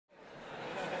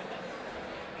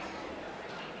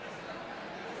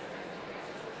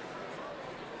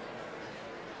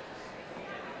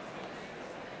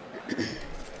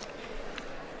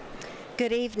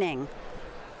Good evening.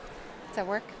 Does that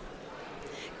work?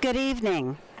 Good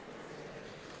evening.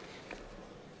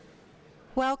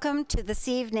 Welcome to this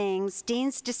evening's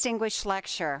Dean's Distinguished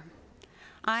Lecture.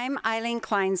 I'm Eileen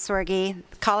Kleinsorge,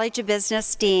 College of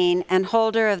Business Dean and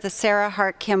holder of the Sarah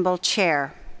Hart Kimball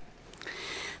Chair.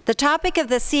 The topic of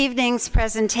this evening's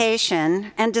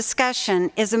presentation and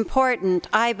discussion is important,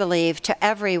 I believe, to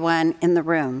everyone in the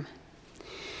room.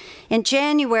 In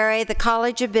January, the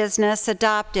College of Business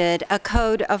adopted a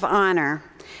Code of Honor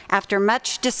after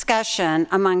much discussion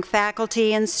among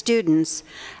faculty and students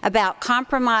about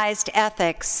compromised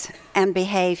ethics and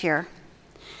behavior.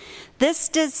 This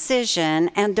decision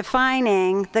and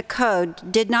defining the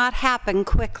code did not happen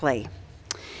quickly.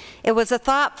 It was a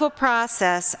thoughtful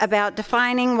process about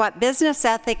defining what business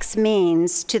ethics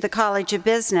means to the College of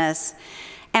Business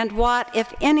and what,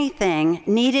 if anything,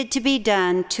 needed to be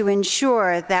done to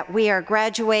ensure that we are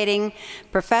graduating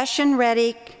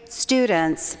profession-ready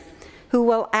students who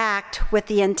will act with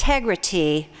the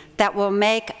integrity that will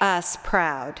make us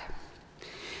proud.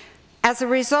 As a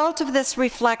result of this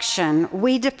reflection,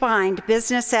 we defined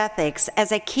business ethics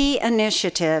as a key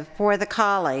initiative for the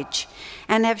college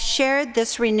and have shared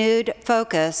this renewed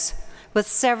focus with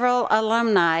several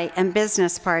alumni and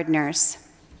business partners.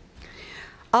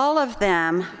 All of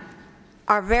them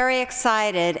are very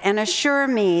excited and assure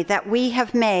me that we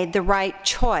have made the right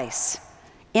choice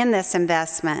in this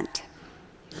investment.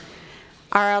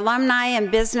 Our alumni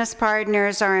and business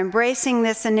partners are embracing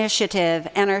this initiative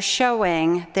and are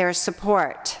showing their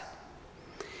support.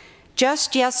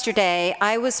 Just yesterday,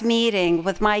 I was meeting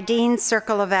with my Dean's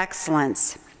Circle of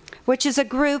Excellence, which is a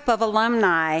group of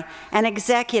alumni and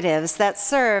executives that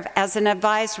serve as an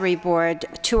advisory board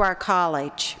to our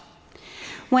college.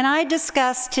 When I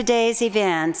discussed today's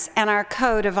events and our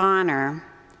Code of Honor,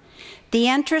 the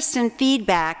interest and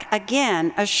feedback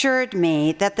again assured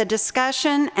me that the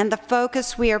discussion and the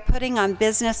focus we are putting on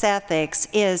business ethics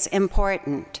is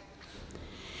important.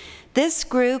 This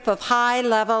group of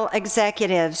high-level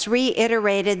executives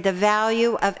reiterated the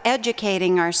value of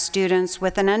educating our students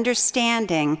with an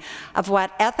understanding of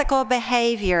what ethical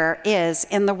behavior is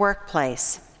in the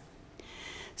workplace.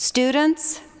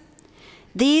 Students,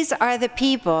 these are the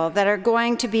people that are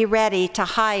going to be ready to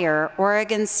hire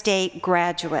Oregon State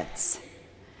graduates,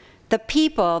 the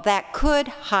people that could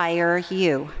hire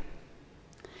you.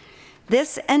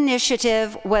 This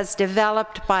initiative was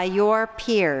developed by your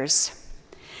peers.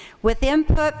 With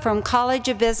input from College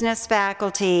of Business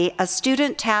faculty, a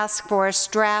student task force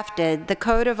drafted the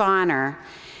Code of Honor,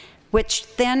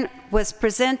 which then was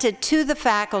presented to the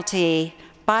faculty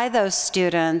by those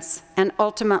students and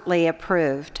ultimately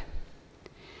approved.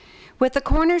 With the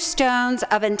cornerstones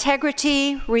of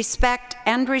integrity, respect,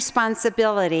 and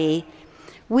responsibility,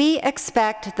 we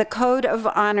expect the Code of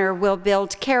Honor will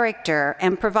build character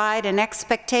and provide an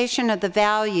expectation of the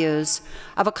values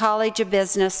of a College of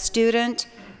Business student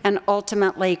and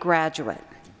ultimately graduate.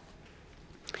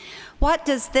 What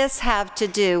does this have to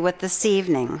do with this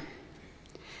evening?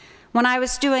 When I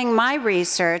was doing my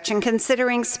research and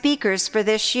considering speakers for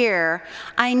this year,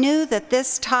 I knew that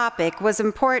this topic was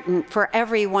important for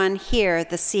everyone here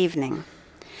this evening,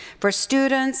 for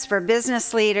students, for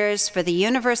business leaders, for the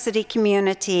university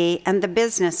community, and the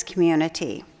business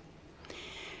community.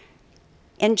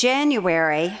 In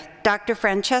January, Dr.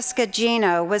 Francesca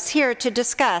Gino was here to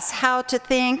discuss how to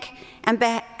think and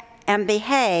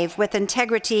behave with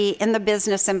integrity in the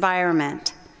business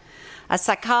environment. A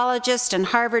psychologist and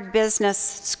Harvard Business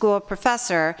School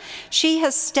professor, she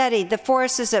has studied the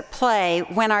forces at play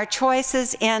when our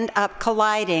choices end up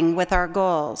colliding with our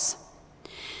goals.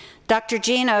 Dr.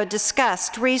 Gino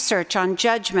discussed research on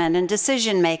judgment and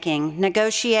decision-making,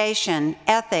 negotiation,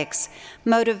 ethics,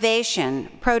 motivation,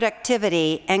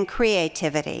 productivity, and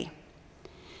creativity.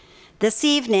 This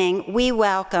evening, we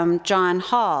welcome John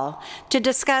Hall to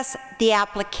discuss the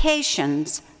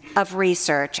applications of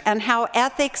research and how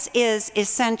ethics is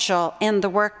essential in the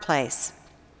workplace.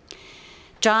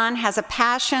 John has a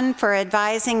passion for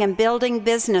advising and building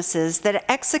businesses that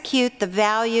execute the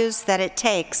values that it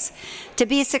takes to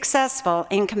be successful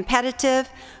in competitive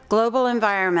global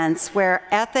environments where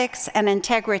ethics and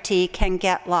integrity can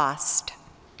get lost.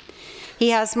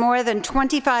 He has more than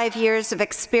 25 years of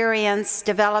experience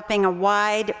developing a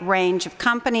wide range of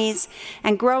companies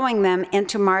and growing them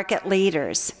into market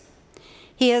leaders.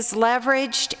 He has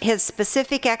leveraged his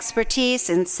specific expertise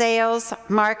in sales,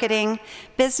 marketing,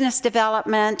 business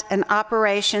development, and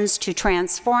operations to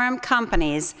transform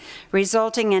companies,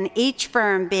 resulting in each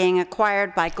firm being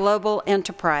acquired by global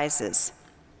enterprises.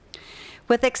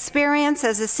 With experience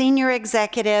as a senior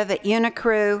executive at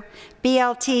Unicrew,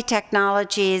 BLT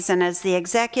Technologies, and as the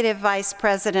Executive Vice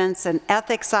President and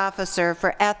Ethics Officer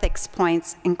for Ethics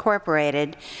Points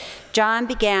Incorporated, John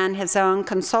began his own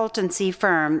consultancy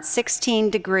firm,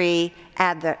 16 Degree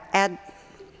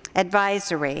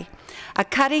Advisory, a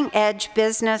cutting-edge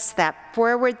business that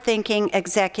forward-thinking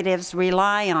executives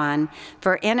rely on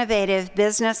for innovative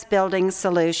business-building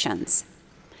solutions.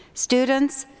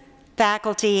 Students,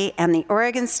 faculty, and the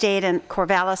Oregon State and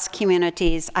Corvallis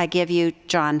communities, I give you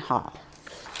John Hall.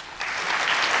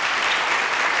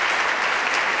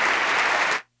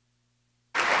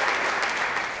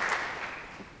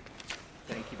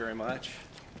 Thank you very much.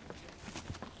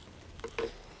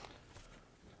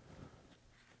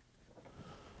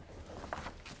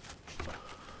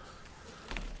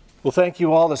 Well, thank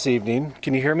you all this evening.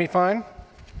 Can you hear me fine?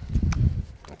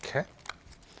 Okay.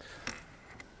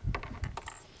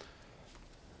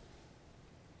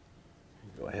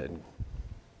 Go ahead.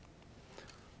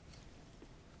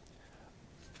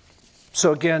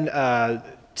 So again,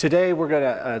 today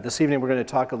this evening we're going to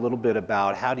talk a little bit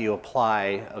about how do you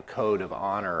apply a code of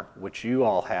honor, which you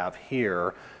all have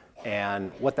here,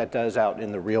 and what that does out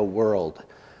in the real world.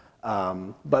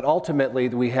 But ultimately,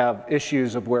 we have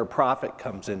issues of where profit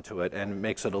comes into it and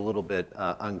makes it a little bit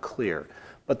unclear.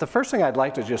 But the first thing I'd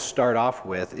like to just start off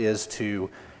with is to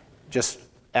just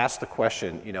ask the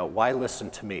question, why listen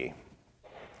to me?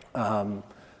 For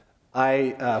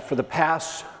the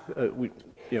past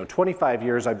 25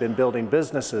 years, I've been building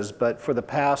businesses, but for the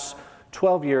past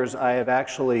 12 years, I have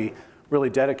actually really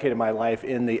dedicated my life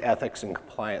in the ethics and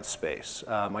compliance space.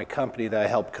 My company that I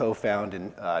helped co-found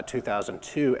in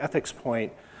 2002, Ethics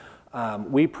Point,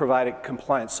 we provided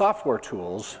compliance software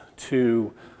tools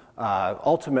to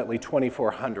ultimately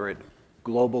 2,400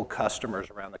 global customers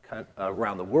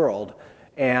around the world.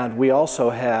 And we also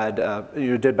had,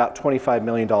 did about $25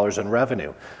 million in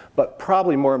revenue. But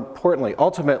probably more importantly,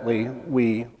 ultimately,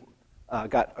 we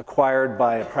got acquired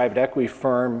by a private equity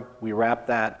firm. We wrapped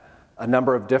a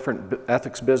number of different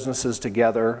ethics businesses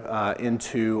together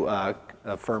into a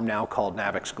firm now called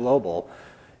Navix Global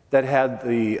that had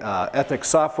the ethics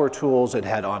software tools. It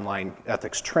had online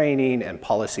ethics training and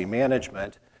policy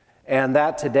management. And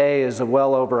that today is a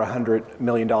well over $100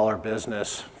 million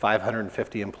business,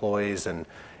 550 employees, and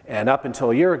up until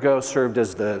a year ago served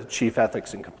as the Chief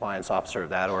Ethics and Compliance Officer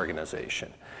of that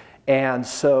organization. And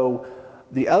so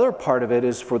the other part of it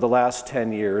is for the last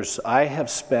 10 years, I have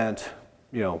spent,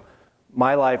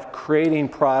 my life creating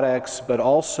products, but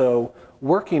also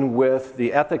working with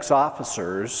the ethics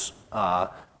officers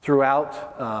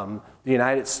throughout the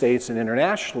United States and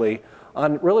internationally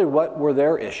on really what were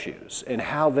their issues and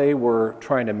how they were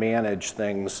trying to manage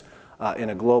things in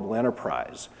a global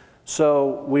enterprise.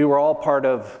 So we were all part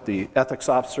of the Ethics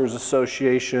Officers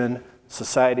Association,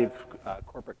 Society of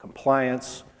Corporate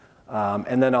Compliance,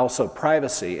 and then also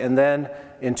privacy. And then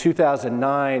in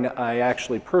 2009, I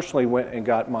actually personally went and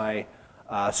got my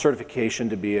certification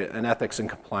to be an ethics and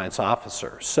compliance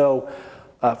officer. So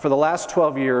for the last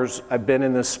 12 years, I've been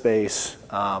in this space,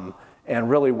 and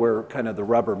really where kind of the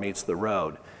rubber meets the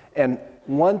road. And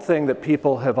one thing that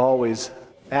people have always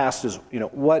asked is,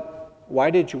 why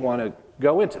did you want to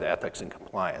go into the ethics and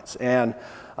compliance? And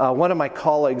one of my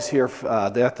colleagues here,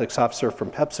 the ethics officer from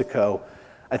PepsiCo,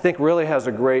 I think really has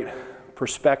a great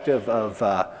perspective of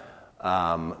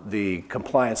the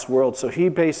compliance world. So he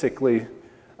basically,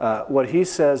 what he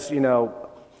says,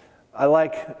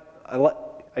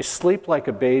 I sleep like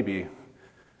a baby,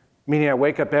 meaning I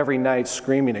wake up every night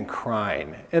screaming and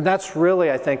crying. And that's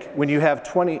really, I think, when you have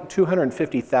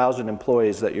 250,000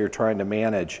 employees that you're trying to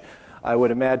manage, I would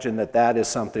imagine that that is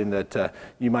something that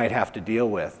you might have to deal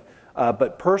with.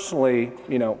 But personally,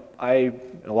 I,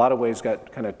 in a lot of ways,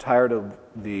 got kind of tired of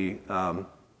the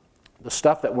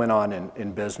stuff that went on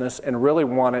in business and really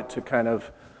wanted to kind of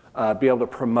be able to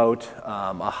promote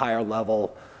a higher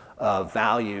level of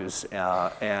values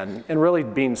and really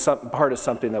being part of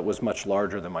something that was much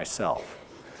larger than myself.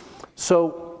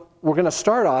 So we're going to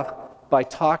start off by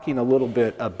talking a little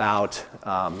bit about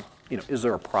is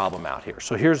there a problem out here?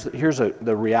 So here's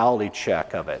the reality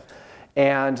check of it.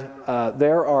 And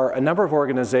there are a number of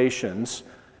organizations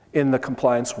in the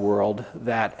compliance world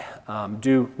that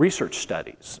do research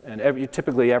studies, and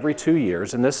typically every 2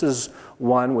 years. And this is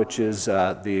one which is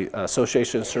the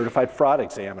Association of Certified Fraud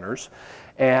Examiners,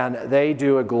 and they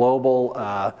do a global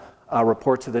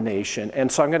report to the nation.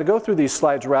 And so I'm going to go through these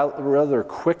slides rather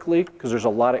quickly because there's a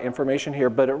lot of information here,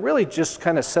 but it really just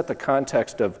kind of set the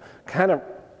context of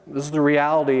this is the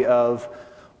reality of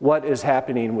what is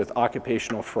happening with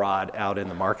occupational fraud out in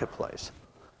the marketplace.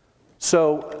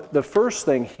 So the first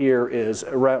thing here is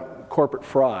around corporate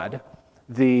fraud.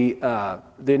 The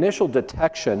initial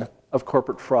detection of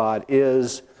corporate fraud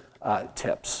is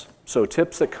tips. So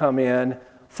tips that come in,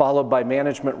 followed by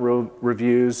management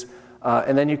reviews,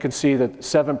 and then you can see that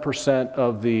 7%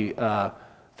 of the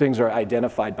things are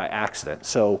identified by accident.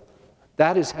 So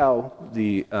that is how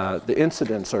the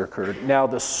incidents are occurred. Now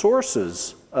the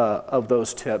sources of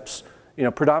those tips,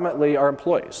 predominantly are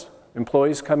employees.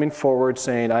 Employees coming forward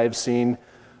saying, I have seen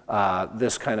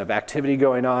this kind of activity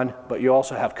going on, but you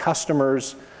also have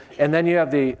customers. And then you have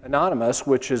the anonymous,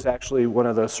 which is actually one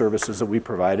of the services that we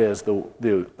provide, is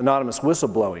the anonymous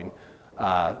whistleblowing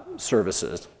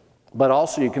services. But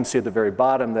also you can see at the very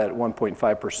bottom that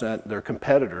 1.5% their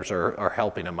competitors are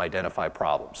helping them identify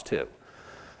problems too.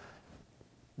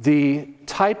 The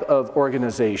type of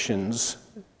organizations,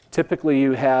 typically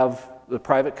you have the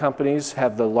private companies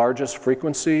have the largest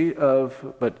frequency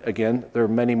of, but again, there are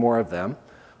many more of them.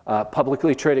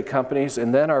 Publicly traded companies,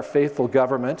 and then our faithful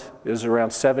government is around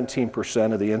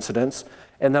 17% of the incidents,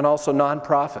 and then also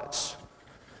nonprofits.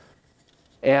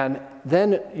 And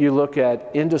then you look at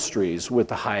industries with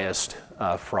the highest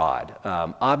fraud.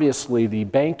 Obviously, the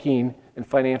banking and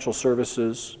financial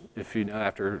services, if you know,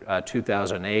 after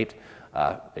 2008,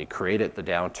 they created the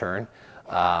downturn.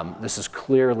 This is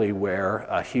clearly where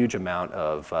a huge amount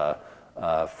of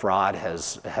fraud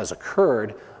has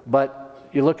occurred, but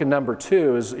you look at number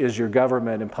two is your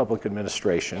government and public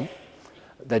administration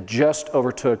that just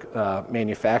overtook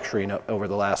manufacturing over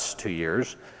the last 2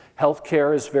 years.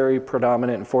 Healthcare is very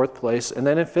predominant in fourth place, and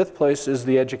then in fifth place is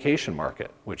the education market,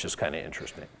 which is kind of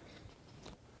interesting.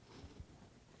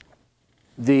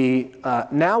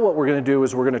 Now what we're going to do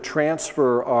is we're going to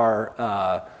transfer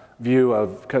our view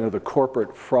of kind of the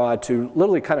corporate fraud to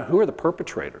literally kind of who are the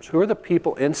perpetrators, who are the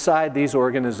people inside these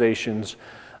organizations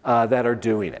that are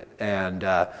doing it. And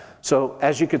so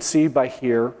as you can see by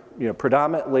here,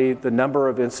 predominantly the number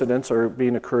of incidents are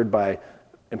being occurred by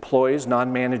employees,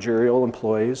 non-managerial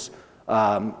employees,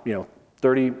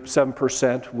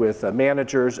 37% with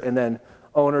managers, and then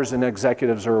owners and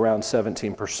executives are around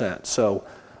 17%. So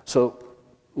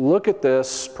look at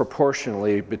this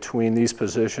proportionally between these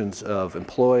positions of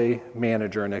employee,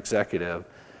 manager, and executive,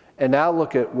 and now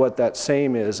look at what that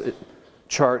same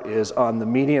chart is on the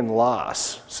median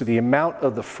loss, so the amount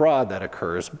of the fraud that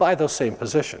occurs by those same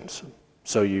positions.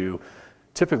 So you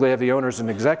typically have the owners and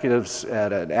executives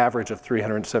at an average of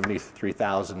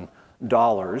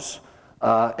 $373,000,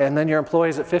 and then your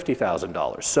employees at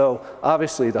 $50,000. So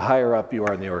obviously, the higher up you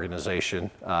are in the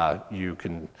organization, you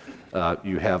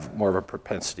have more of a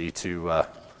propensity to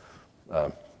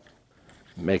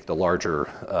make the larger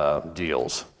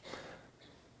deals.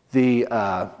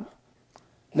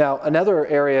 Now, another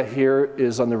area here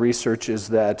is on the research is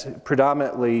that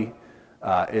predominantly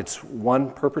it's one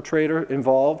perpetrator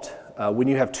involved. When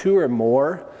you have two or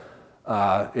more,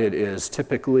 it is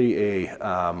typically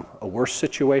a worse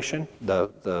situation.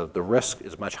 The risk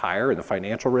is much higher, and the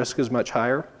financial risk is much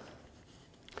higher.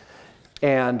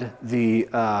 And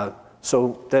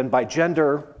so then by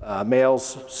gender,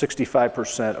 males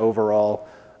 65% overall,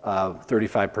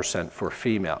 35% for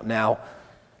female. Now,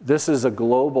 this is a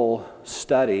global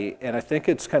study, and I think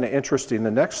it's kind of interesting. The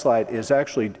next slide is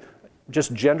actually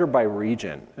just gender by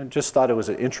region. I just thought it was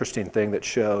an interesting thing that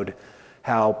showed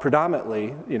how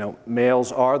predominantly,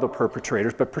 males are the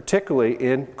perpetrators, but particularly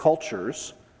in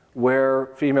cultures where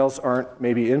females aren't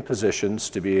maybe in positions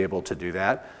to be able to do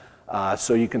that.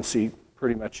 So you can see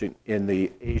pretty much in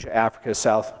the Asia, Africa,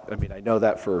 South, I know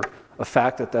that for a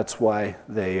fact that's why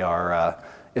they are,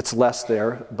 it's less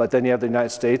there, but then you have the United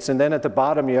States, and then at the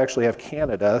bottom you actually have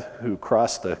Canada, who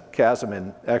crossed the chasm,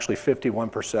 and actually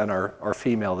 51% are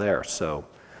female there. So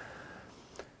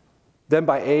then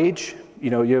by age,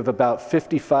 you have about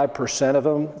 55% of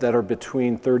them that are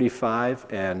between 35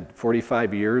 and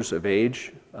 45 years of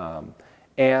age,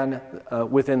 and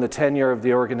within the tenure of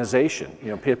the organization,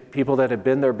 people that have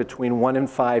been there between 1 and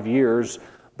 5 years,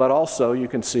 but also you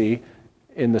can see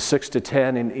in the 6 to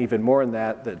 10 and even more than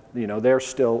that, they're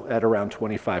still at around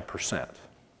 25%.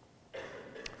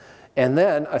 And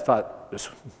then I thought,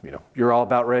 you're all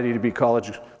about ready to be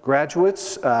college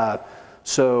graduates.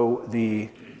 So the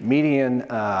median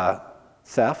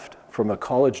theft from a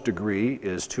college degree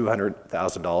is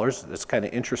 $200,000. That's kind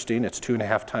of interesting. It's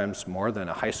 2.5 times more than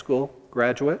a high school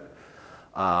graduate.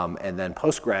 And then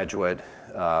postgraduate,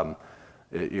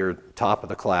 you're top of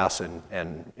the class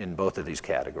in both of these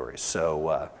categories.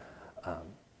 So,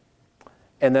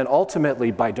 and then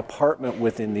ultimately by department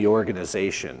within the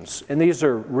organizations, and these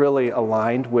are really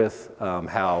aligned with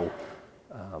how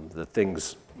the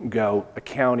things go: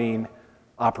 accounting,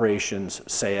 operations,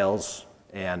 sales,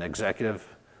 and executive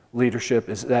leadership.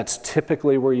 That's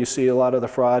typically where you see a lot of the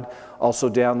fraud. Also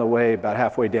down the way, about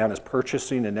halfway down, is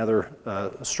purchasing, another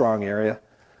strong area.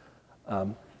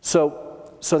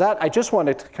 So that, I just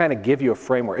wanted to kind of give you a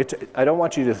framework. I don't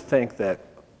want you to think that,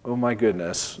 oh my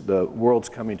goodness, the world's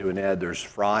coming to an end, there's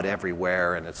fraud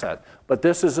everywhere, and it's that. But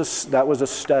that was a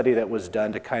study that was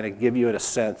done to kind of give you a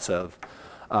sense of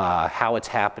how it's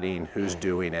happening, who's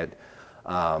doing it.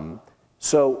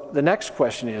 So the next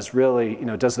question is really,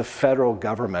 does the federal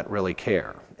government really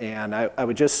care? And I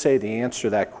would just say the answer to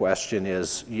that question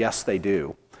is yes, they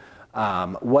do.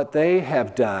 What they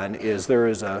have done is there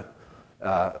is a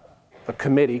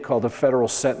committee called the Federal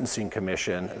Sentencing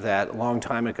Commission that a long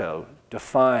time ago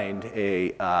defined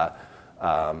the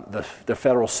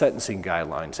federal sentencing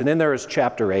guidelines. And in there is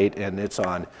Chapter 8, and it's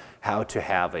on how to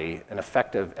have an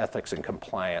effective ethics and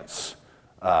compliance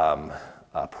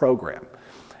program.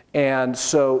 And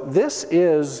so this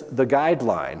is the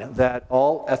guideline that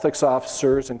all ethics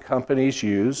officers and companies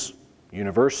use,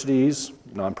 universities,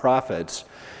 nonprofits,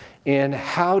 in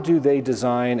how do they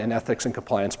design an ethics and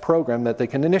compliance program that they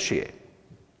can initiate.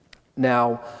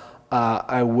 Now,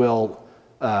 I will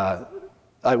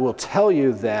tell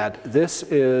you that this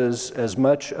is as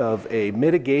much of a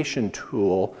mitigation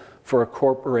tool for a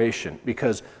corporation,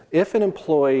 because if an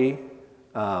employee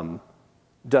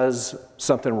does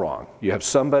something wrong, you have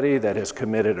somebody that has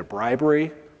committed a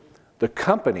bribery, the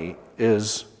company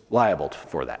is liable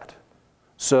for that.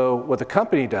 So what the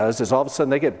company does is all of a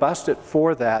sudden they get busted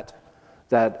for that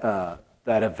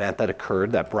event that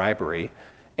occurred, that bribery,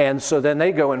 and so then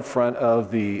they go in front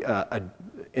of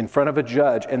a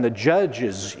judge, and the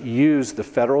judges use the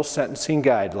federal sentencing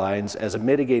guidelines as a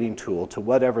mitigating tool to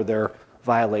whatever their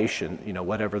violation,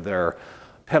 whatever their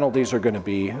penalties are going to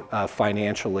be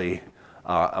financially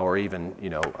or even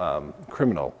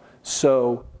criminal.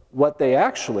 So what they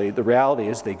actually, the reality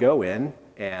is they go in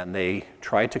and they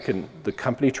try to, the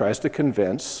company tries to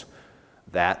convince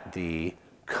that the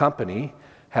company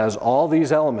has all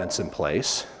these elements in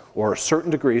place or certain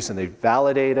degrees, and they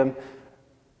validate them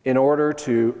in order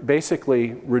to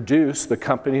basically reduce the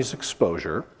company's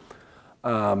exposure.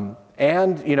 And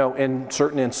in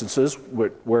certain instances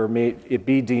where may it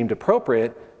be deemed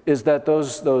appropriate, is that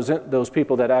those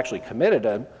people that actually committed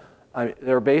them,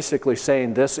 they're basically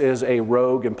saying this is a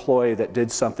rogue employee that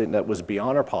did something that was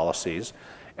beyond our policies,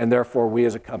 and therefore we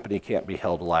as a company can't be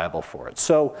held liable for it.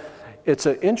 So it's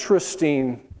an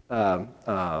interesting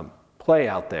play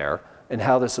out there and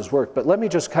how this has worked. But let me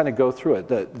just kind of go through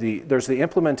it. There's the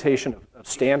implementation of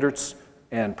standards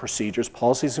and procedures,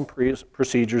 policies and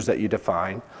procedures that you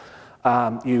define.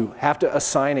 You have to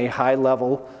assign a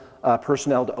high-level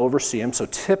personnel to oversee them. So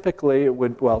typically it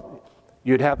would,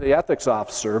 you'd have the ethics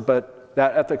officer, but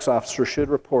that ethics officer should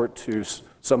report to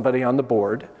somebody on the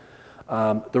board.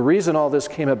 The reason all this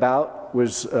came about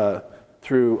was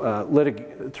through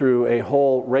a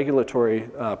whole regulatory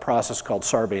process called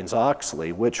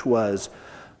Sarbanes-Oxley, which was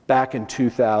back in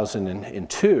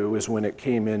 2002 is when it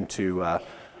came into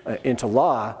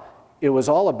law. It was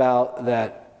all about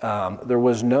that there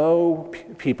was no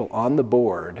people on the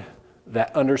board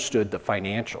that understood the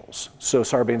financials. So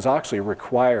Sarbanes-Oxley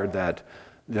required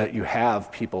that you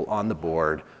have people on the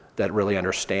board that really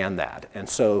understand that. And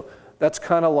so that's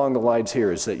kind of along the lines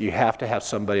here, is that you have to have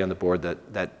somebody on the board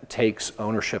that takes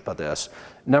ownership of this.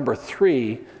 Number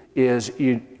 3 is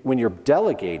when you're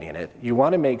delegating it, you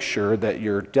want to make sure that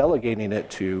you're delegating it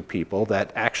to people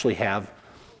that actually have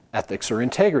ethics or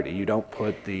integrity. You don't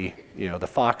put the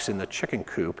fox in the chicken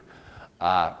coop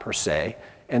per se.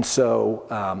 And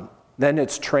so then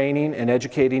it's training and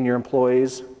educating your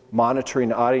employees,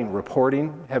 monitoring, auditing,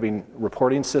 reporting, having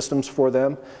reporting systems for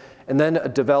them, and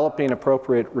then developing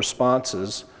appropriate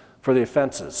responses for the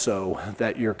offenses so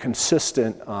that you're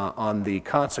consistent on the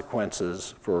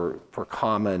consequences for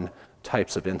common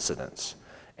types of incidents.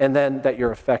 And then that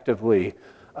you're effectively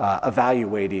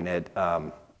evaluating it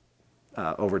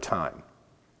over time.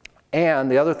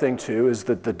 And the other thing too is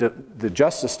that the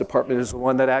Justice Department is the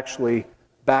one that actually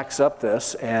backs up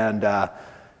this, and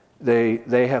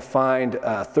they have fined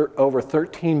over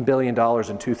 $13 billion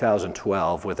in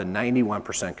 2012 with a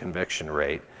 91% conviction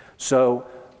rate. So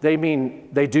they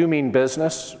do mean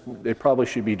business. They probably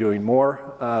should be doing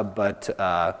more, but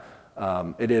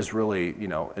it is really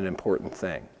an important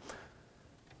thing.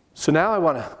 So now I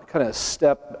want to kind of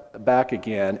step back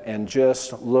again and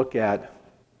just look at,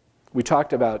 we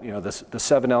talked about the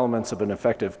 7 elements of an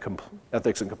effective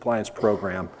ethics and compliance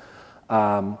program.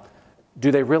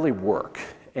 Do they really work?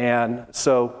 And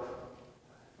so,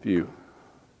 if you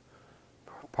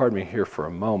pardon me here for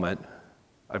a moment,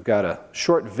 I've got a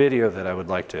short video that I would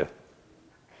like to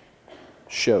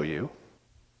show you.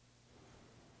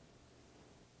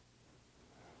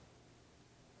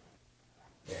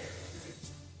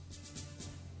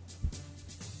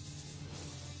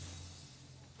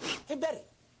 Hey, Betty,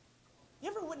 you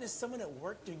ever witnessed someone at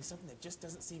work doing something that just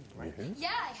doesn't seem right? Yeah,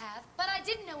 I have, but I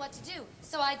didn't know what to do,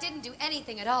 so I didn't do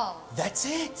anything at all. That's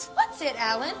it. What's it,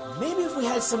 Alan? Maybe if we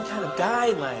had some kind of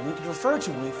guideline we could refer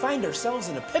to when we find ourselves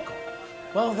in a pickle.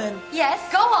 Well, then... Yes,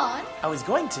 go on. I was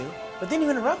going to, but then you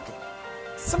interrupted.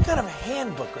 Some kind of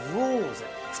handbook of rules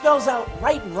that spells out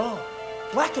right and wrong,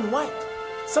 black and white,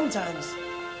 sometimes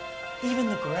even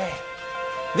the gray.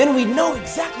 Then we'd know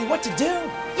exactly what to do.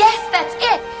 Yes, that's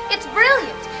it. It's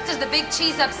brilliant. Does the big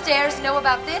cheese upstairs know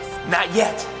about this? Not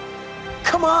yet.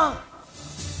 Come on.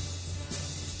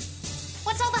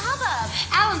 What's all the hubbub?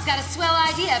 Alan's got a swell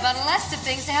idea about a list of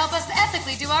things to help us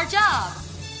ethically do our job.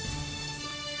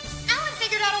 Alan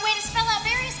figured out a way to spell out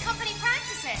various company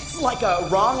practices. Like a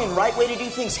wrong and right way to do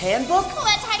things handbook? Well,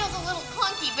 that title's a little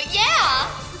clunky, but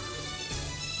yeah.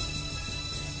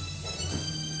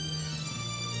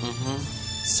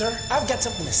 Sir, I've got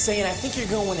something to say, and I think you're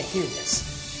going to want to hear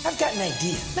this. I've got an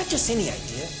idea, not just any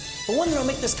idea, but one that'll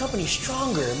make this company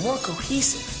stronger and more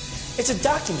cohesive. It's a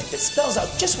document that spells out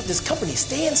just what this company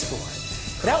stands for.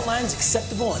 It outlines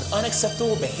acceptable and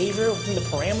unacceptable behavior within the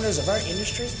parameters of our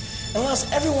industry and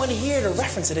allows everyone here to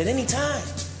reference it at any time.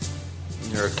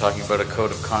 You're talking about a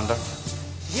code of conduct?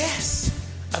 Yes,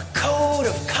 a code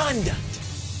of conduct.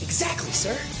 Exactly,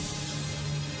 sir.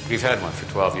 We've had one for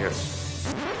 12 years.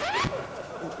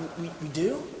 We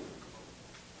do?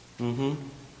 Mm-hmm.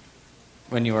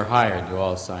 When you were hired, you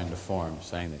all signed a form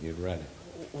saying that you'd read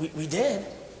it. We did?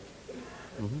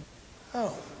 Mm-hmm.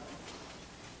 Oh.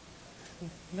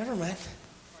 Never mind.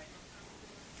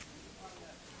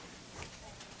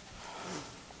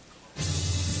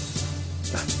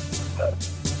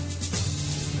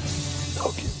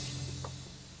 Okay.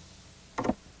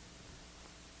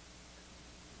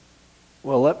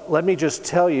 Well, let me just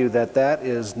tell you that that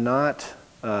is not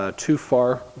too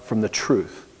far from the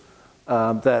truth.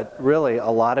 That really a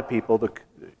lot of people,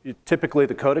 typically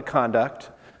the code of conduct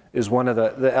is one of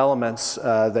the elements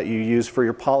that you use for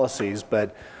your policies,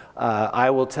 but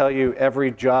I will tell you every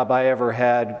job I ever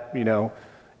had,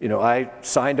 I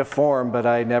signed a form, but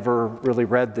I never really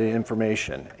read the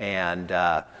information. And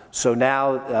so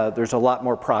now there's a lot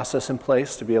more process in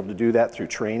place to be able to do that through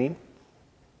training.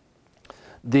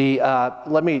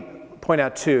 Let me point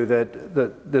out too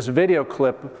that this video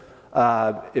clip,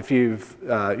 if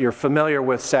you're familiar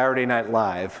with Saturday Night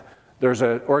Live, there's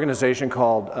an organization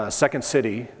called Second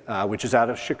City, which is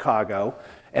out of Chicago,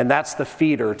 and that's the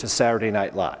feeder to Saturday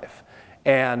Night Live.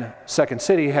 And Second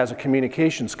City has a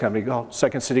communications company called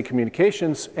Second City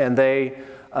Communications, and they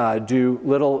do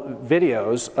little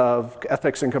videos of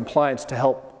ethics and compliance to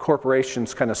help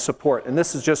corporations kind of support. And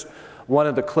this is just one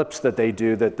of the clips that they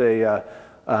do that they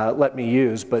let me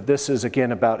use, but this is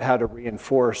again about how to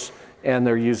reinforce, and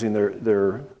they're using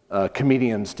their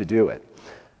comedians to do it.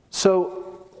 So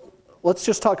let's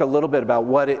just talk a little bit about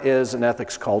what it is an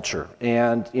ethics culture.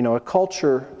 And a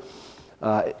culture,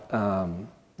 a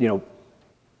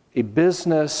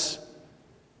business,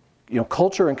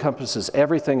 culture encompasses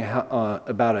everything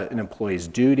about an employee's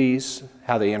duties,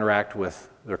 how they interact with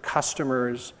their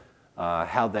customers,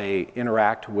 how they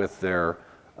interact with their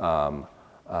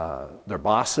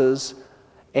bosses,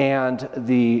 and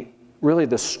really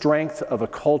the strength of a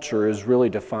culture is really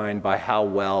defined by how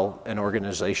well an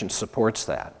organization supports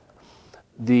that.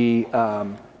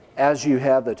 As you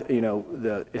have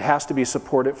it has to be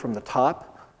supported from the top,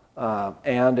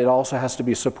 and it also has to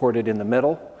be supported in the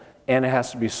middle, and it has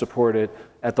to be supported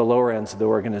at the lower ends of the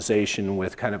organization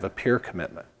with kind of a peer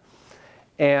commitment.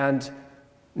 And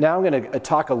now I'm going to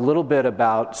talk a little bit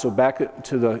about, so back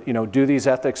to the, do these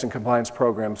ethics and compliance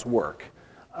programs work?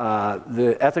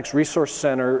 The Ethics Resource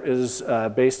Center is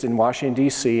based in Washington,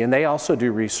 D.C., and they also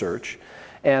do research.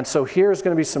 And so here's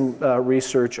going to be some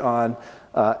research on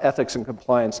ethics and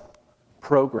compliance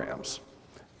programs.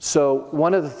 So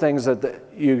one of the things that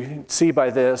you see by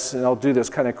this, and I'll do this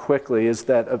kind of quickly, is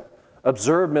that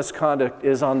observed misconduct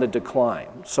is on the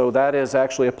decline. So that is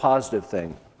actually a positive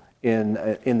thing in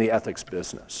the ethics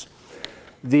business.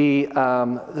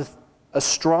 A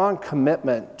strong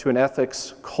commitment to an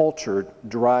ethics culture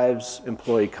drives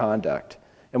employee conduct.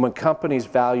 And when companies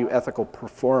value ethical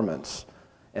performance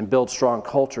and build strong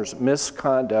cultures,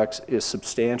 misconduct is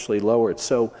substantially lowered.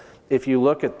 So if you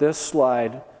look at this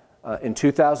slide, in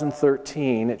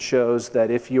 2013, it shows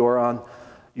that if you're on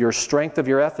your strength of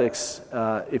your ethics,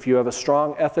 if you have a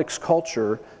strong ethics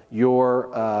culture,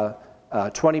 your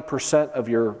 20% of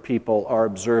your people are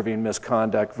observing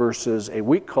misconduct versus a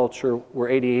weak culture where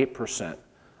 88%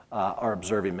 are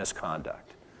observing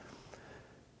misconduct.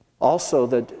 Also,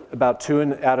 that about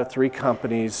 2 out of 3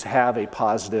 companies have a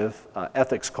positive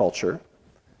ethics culture.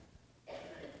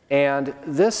 And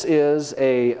this is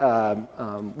a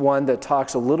one that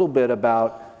talks a little bit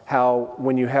about how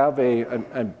when you have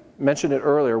I mentioned it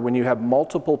earlier, when you have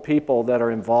multiple people that are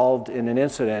involved in an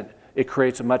incident, it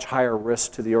creates a much higher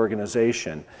risk to the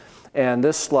organization. And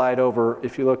this slide over,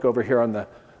 if you look over here on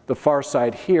the far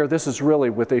side here, this is really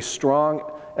with a strong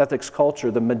ethics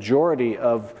culture, the majority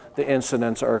of the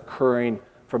incidents are occurring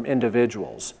from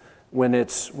individuals. When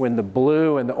the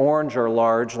blue and the orange are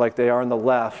large, like they are on the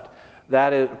left,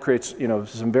 that creates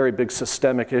some very big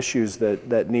systemic issues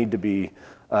that need to be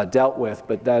dealt with.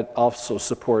 But that also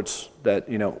supports that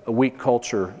a weak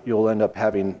culture, you'll end up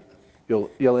having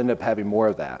more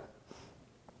of that.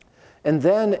 And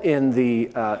then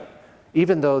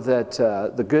even though that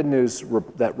the good news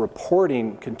that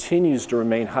reporting continues to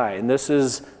remain high, and this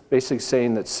is basically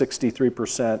saying that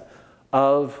 63%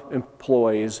 of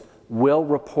employees will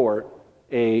report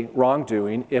a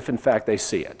wrongdoing if in fact they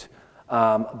see it.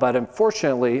 But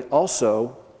unfortunately,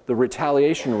 also, the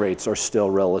retaliation rates are still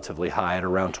relatively high at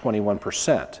around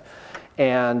 21%.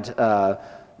 And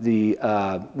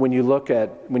when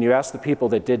you ask the people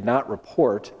that did not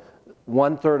report,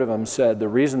 1/3 of them said the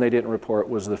reason they didn't report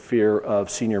was the fear of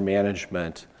senior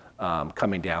management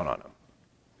coming down on them.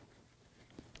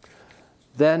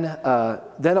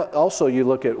 Then also you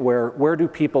look at where do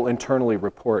people internally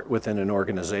report within an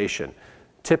organization.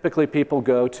 Typically people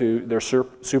go to their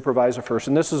supervisor first,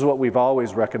 and this is what we've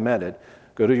always recommended.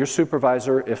 Go to your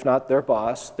supervisor, if not their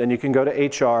boss, then you can go to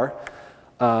HR,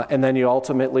 and then you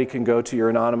ultimately can go to your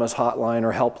anonymous hotline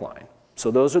or helpline. So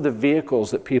those are the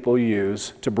vehicles that people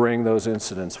use to bring those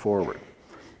incidents forward.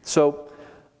 So,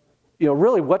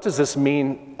 really, what does this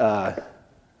mean to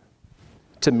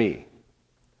me?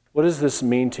 What does this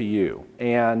mean to you?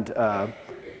 And if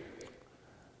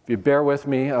you bear with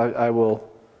me, I will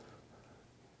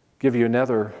give you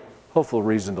another hopeful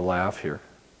reason to laugh here.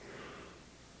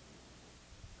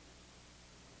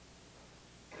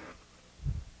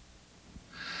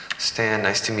 Stan,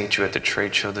 nice to meet you at the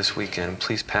trade show this weekend.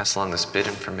 Please pass along this bid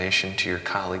information to your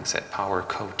colleagues at Power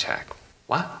Cotec.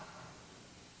 What?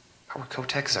 Power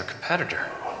Cotec is our competitor.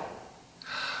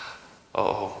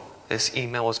 Oh, this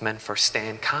email was meant for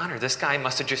Stan Connor. This guy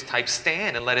must have just typed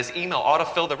Stan and let his email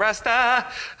autofill the rest.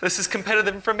 This is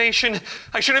competitive information.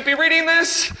 I shouldn't be reading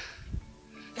this.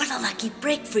 What a lucky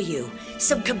break for you.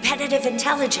 Some competitive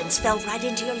intelligence fell right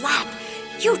into your lap.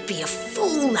 You'd be a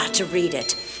fool not to read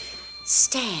it.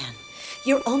 Stan,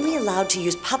 you're only allowed to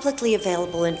use publicly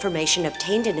available information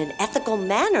obtained in an ethical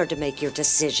manner to make your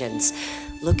decisions.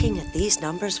 Looking at these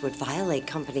numbers would violate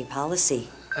company policy.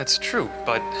 That's true,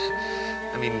 but,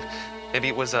 maybe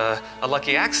it was a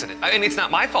lucky accident. It's not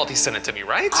my fault he sent it to me,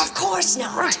 right? Of course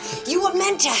not. Right. You were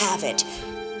meant to have it.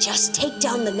 Just take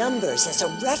down the numbers as a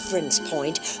reference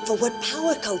point for what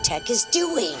Power Cotec is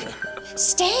doing.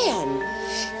 Stan,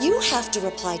 you have to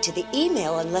reply to the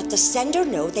email and let the sender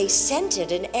know they sent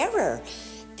it in error.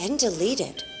 Then delete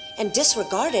it and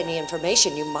disregard any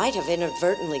information you might have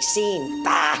inadvertently seen.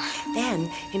 Then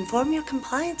inform your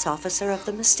compliance officer of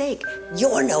the mistake.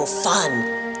 You're no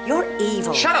fun. You're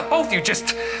evil. Shut up, both of you.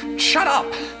 Just shut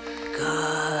up.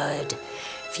 Good.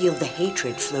 Feel the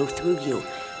hatred flow through you.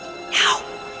 Now,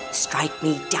 strike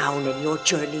me down and your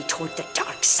journey toward the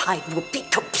dark side will be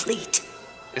complete.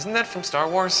 Isn't that from Star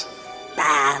Wars?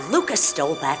 Lucas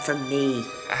stole that from me.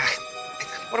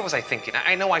 What was I thinking?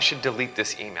 I know I should delete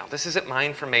this email. This isn't my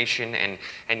information,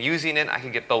 and using it, I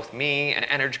could get both me and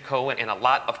EnergyCo in a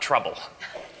lot of trouble.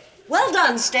 Well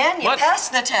done, Stan. You What?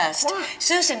 passed the test. What?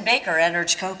 Susan Baker,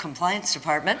 EnergyCo Compliance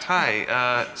Department.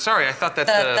 Hi, sorry, I thought that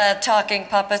The talking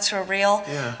puppets were real?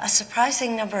 Yeah. A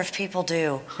surprising number of people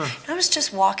do. I was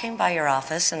just walking by your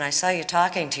office and I saw you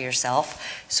talking to yourself,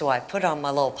 so I put on my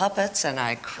little puppets and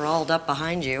I crawled up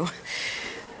behind you.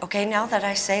 Okay, now that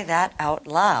I say that out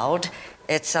loud,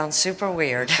 it sounds super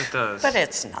weird. It does. But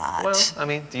it's not.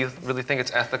 Well, do you really think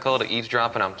it's ethical to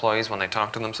eavesdrop on employees when they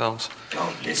talk to themselves?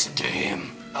 Don't listen to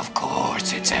him. Of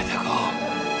course it's ethical.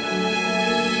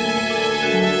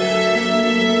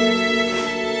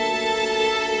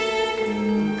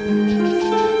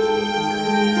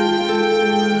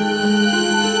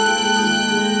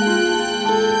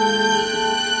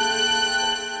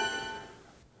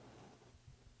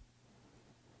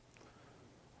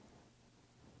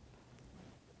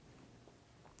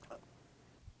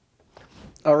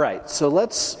 All right, so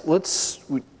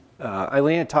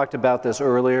Eileen had talked about this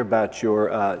earlier, about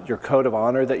your code of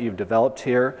honor that you've developed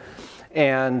here.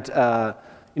 And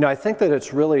I think that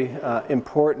it's really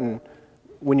important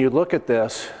when you look at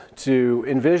this to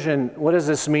envision what does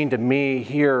this mean to me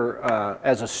here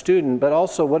as a student, but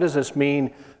also what does this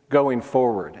mean going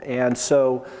forward. And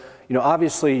so,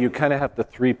 obviously you kind of have the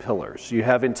three pillars. You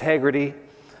have integrity,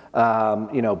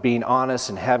 being honest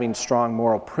and having strong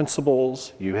moral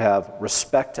principles. You have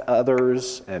respect to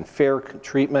others and fair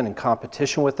treatment and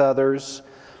competition with others.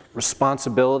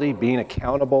 Responsibility, being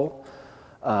accountable.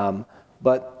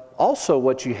 But also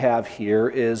what you have here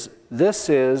is, this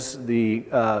is the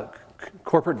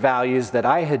corporate values that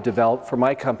I had developed for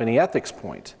my company, Ethics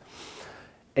Point.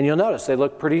 And you'll notice they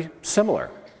look pretty similar.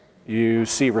 You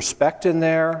see respect in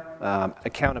there,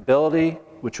 accountability,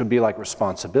 which would be like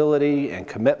responsibility and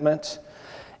commitment.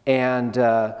 And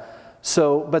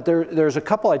but there's a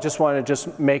couple I just want to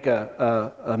just make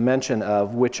a mention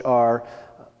of, which are,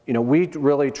 we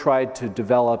really tried to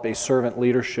develop a servant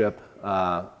leadership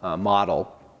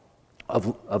model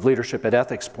of leadership at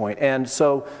Ethics Point. And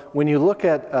so when you look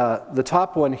at the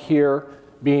top one here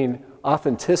being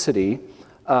authenticity,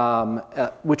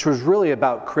 which was really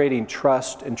about creating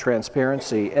trust and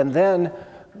transparency, and then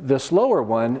this lower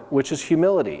one, which is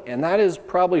humility. And that is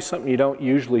probably something you don't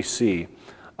usually see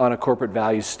on a corporate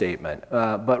values statement.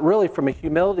 But really from a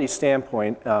humility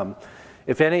standpoint,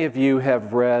 if any of you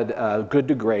have read Good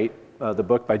to Great, the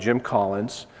book by Jim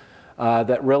Collins,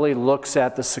 that really looks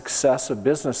at the success of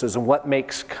businesses and what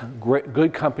makes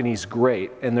good companies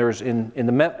great. And there's in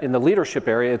the leadership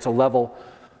area, it's level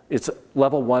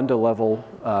 1 to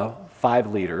level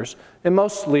 5 leaders. And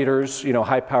most leaders,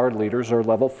 high-powered leaders are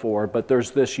level 4, but there's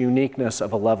this uniqueness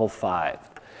of a level 5.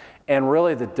 And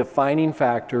really the defining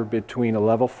factor between a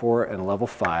level 4 and a level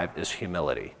 5 is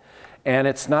humility. And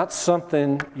it's not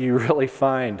something you really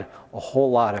find a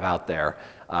whole lot of out there.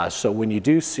 So when you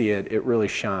do see it, it really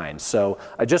shines. So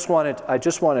I just want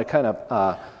to kind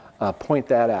of point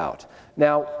that out.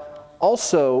 Now,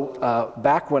 also,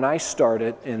 back when I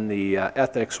started in the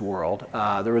ethics world,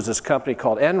 there was this company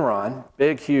called Enron,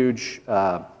 big, huge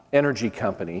energy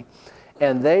company,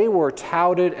 and they were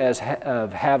touted as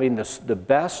having the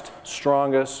best,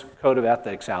 strongest code of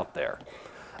ethics out there.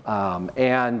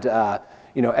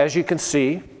 As you can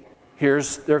see,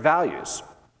 here's their values.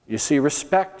 You see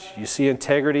respect, you see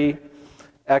integrity,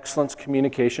 excellence,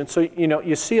 communication. So,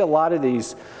 you see a lot of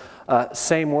these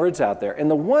same words out there.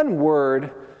 And the one word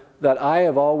that I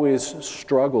have always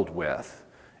struggled with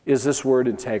is this word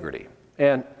integrity.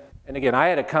 And again, I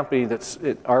had a company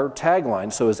our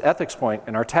tagline, so it was Ethics Point,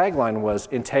 and our tagline was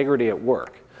integrity at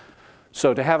work.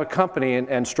 So to have a company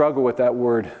and struggle with that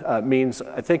word means,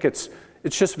 I think it's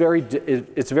just very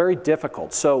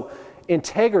difficult. So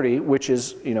integrity, which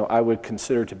is, I would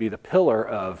consider to be the pillar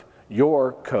of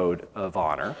your code of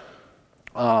honor,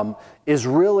 is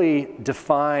really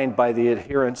defined by the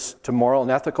adherence to moral and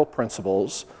ethical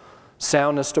principles,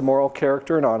 soundness to moral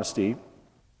character and honesty,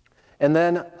 and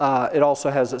then it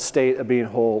also has a state of being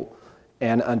whole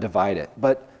and undivided.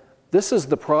 But this is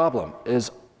the problem, is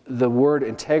the word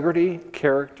integrity,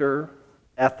 character,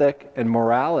 ethic, and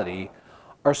morality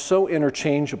are so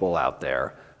interchangeable out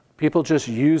there. People just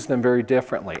use them very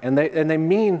differently, and they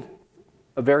mean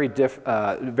a very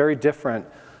different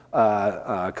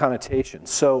connotation.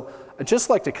 So I'd just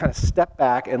like to kind of step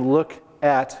back and look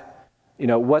at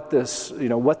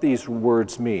what these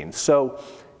words mean. So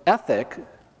ethic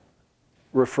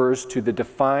refers to the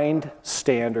defined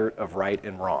standard of right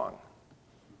and wrong.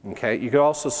 Okay, you could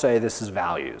also say this is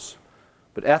values,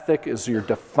 but ethic is your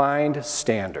defined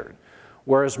standard,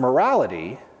 whereas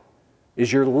morality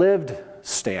is your lived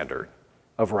standard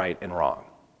of right and wrong.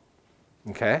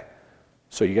 Okay,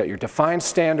 so you got your defined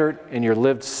standard and your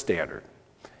lived standard,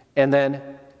 and then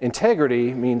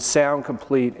integrity means sound,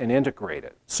 complete, and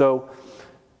integrated. So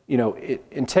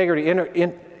integrity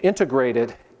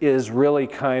integrated is really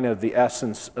kind of the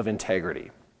essence of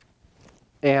integrity.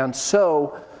 And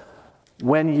so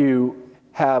when you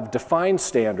have defined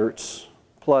standards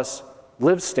plus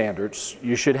lived standards,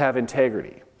 you should have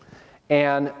integrity.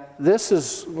 And this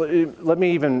is, let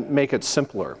me even make it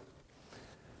simpler.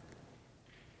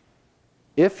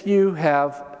 If you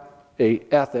have an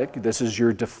ethic, this is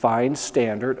your defined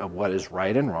standard of what is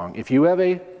right and wrong. If you have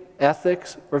a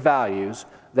ethics or values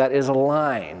that is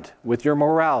aligned with your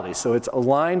morality, so it's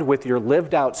aligned with your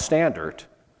lived out standard,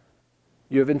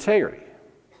 you have integrity.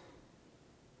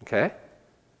 Okay?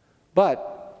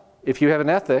 But if you have an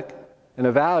ethic and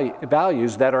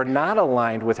values that are not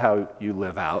aligned with how you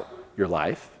live out your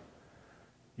life,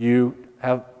 you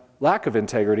have lack of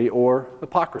integrity or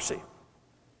hypocrisy.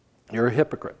 You're a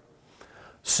hypocrite.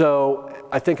 So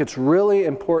I think it's really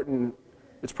important.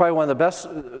 It's probably one of the best,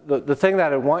 the thing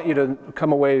that I want you to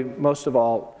come away most of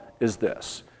all is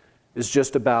this, is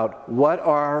just about what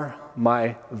are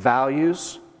my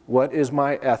values, what is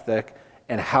my ethic,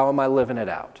 and how am I living it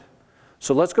out?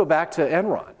 So let's go back to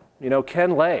Enron. You know,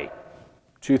 Ken Lay,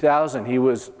 2000, he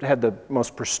had the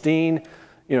most pristine,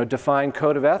 defined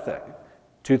code of ethic.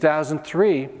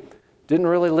 2003, didn't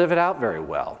really live it out very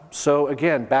well. So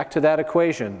again, back to that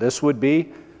equation, this would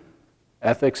be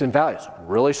ethics and values.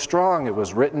 Really strong, it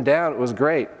was written down, it was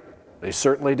great. They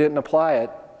certainly didn't apply it,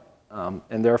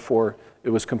 and therefore it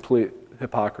was complete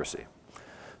hypocrisy.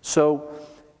 So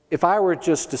if I were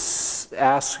just to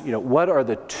ask, what are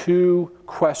the two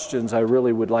questions I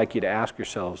really would like you to ask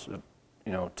yourselves,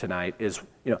 tonight is,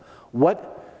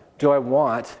 what do I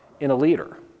want in a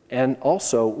leader? And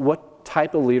also, what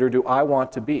type of leader do I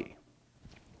want to be?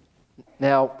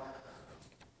 Now,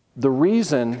 the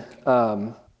reason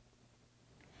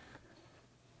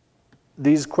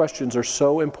these questions are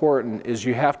so important is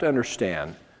you have to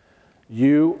understand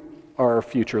you are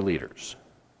future leaders,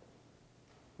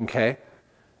 okay?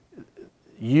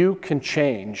 You can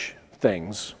change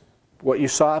things. What you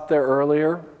saw up there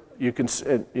earlier, you can,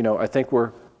 I think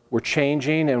we're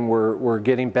changing and we're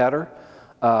getting better,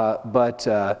 but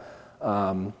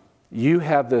you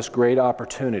have this great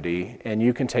opportunity and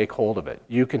you can take hold of it.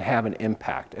 You can have an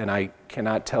impact, and I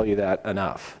cannot tell you that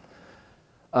enough.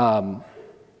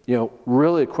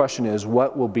 Really the question is,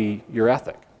 what will be your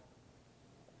ethic?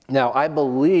 Now, I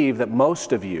believe that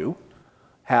most of you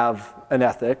have an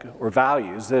ethic or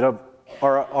values that are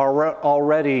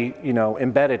already,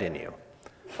 embedded in you,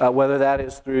 whether that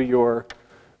is through your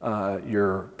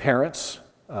parents,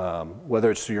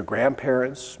 whether it's through your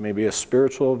grandparents, maybe a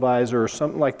spiritual advisor or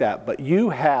something like that. But you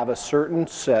have a certain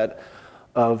set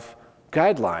of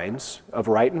guidelines of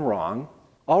right and wrong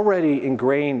already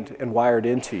ingrained and wired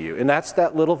into you. And that's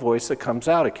that little voice that comes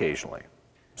out occasionally.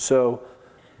 So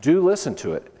do listen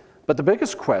to it. But the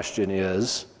biggest question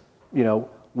is,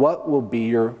 what will be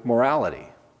your morality?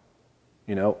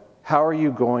 How are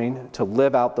you going to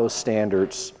live out those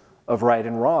standards of right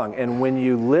and wrong? And when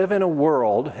you live in a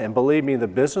world, and believe me, the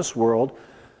business world,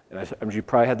 and you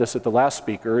probably had this at the last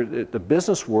speaker, the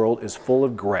business world is full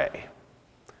of gray.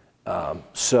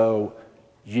 So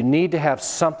you need to have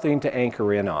something to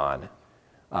anchor in on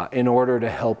in order to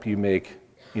help you make,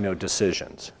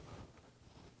 decisions.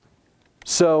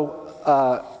 So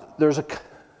there's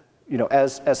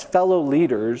as fellow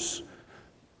leaders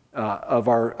of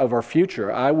our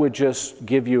future, I would just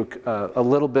give you a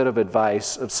little bit of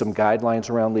advice of some guidelines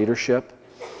around leadership.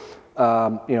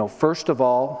 First of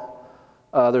all,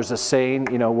 there's a saying,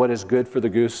 what is good for the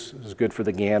goose is good for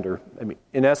the gander. I mean,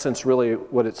 in essence, really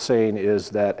what it's saying is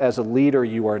that as a leader,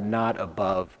 you are not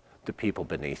above the people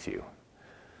beneath you.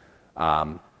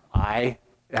 I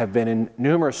have been in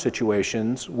numerous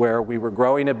situations where we were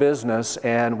growing a business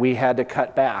and we had to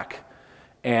cut back.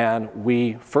 And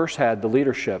we first had the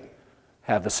leadership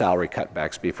have the salary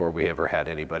cutbacks before we ever had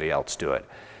anybody else do it.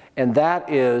 And that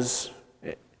is,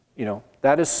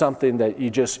 that is something that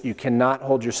you cannot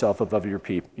hold yourself above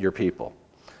your people.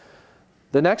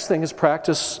 The next thing is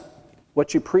practice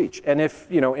what you preach. And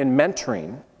if, in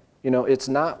mentoring, it's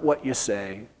not what you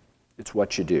say, it's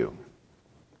what you do.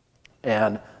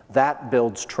 And that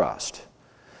builds trust.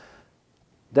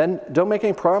 Then don't make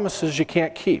any promises you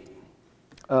can't keep.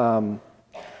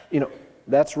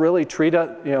 That's really treat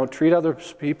other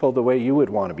people the way you would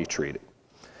want to be treated.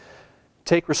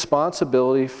 Take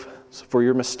responsibility for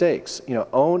your mistakes.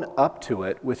 Own up to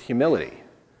it with humility.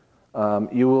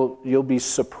 You'll be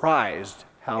surprised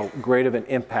how great of an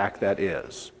impact that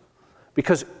is.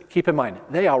 Because keep in mind,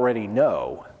 they already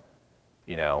know,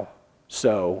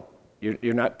 so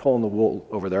you're not pulling the wool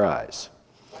over their eyes.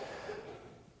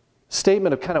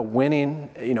 Statement of kind of winning,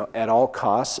 at all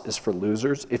costs is for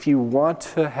losers. If you want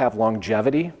to have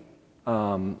longevity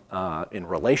in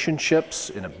relationships,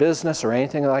 in a business, or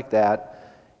anything like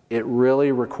that, it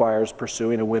really requires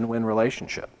pursuing a win-win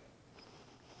relationship.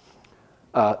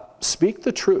 Speak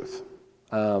the truth.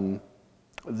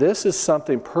 This is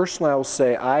something personally I will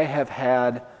say I have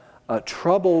had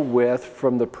trouble with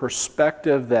from the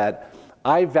perspective that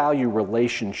I value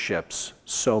relationships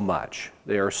so much.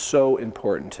 They are so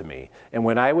important to me. And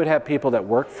when I would have people that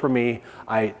worked for me,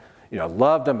 I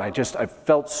loved them. I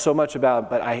felt so much about it,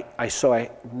 but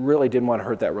I really didn't want to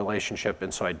hurt that relationship,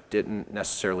 and so I didn't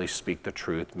necessarily speak the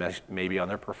truth, maybe on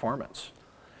their performance.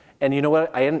 And you know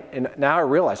what? And now I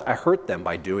realize I hurt them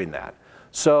by doing that.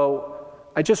 So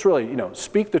I just really,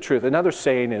 speak the truth. Another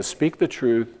saying is, speak the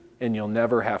truth, and you'll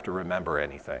never have to remember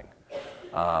anything.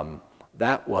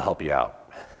 That will help you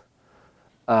out.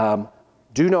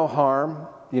 Do no harm.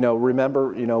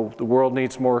 Remember, the world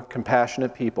needs more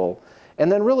compassionate people.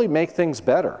 And then really make things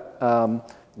better.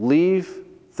 Leave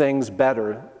things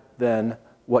better than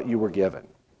what you were given.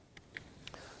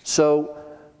 So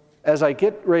as I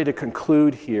get ready to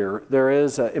conclude here, there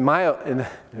is, in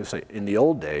the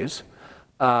old days,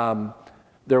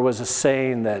 there was a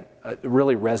saying that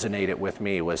really resonated with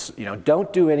me was,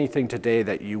 don't do anything today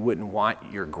that you wouldn't want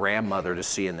your grandmother to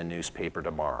see in the newspaper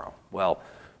tomorrow. Well,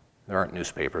 there aren't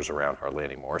newspapers around hardly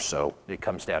anymore, so it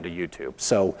comes down to YouTube.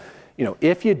 So,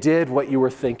 if you did what you were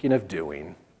thinking of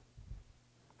doing,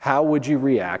 how would you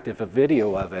react if a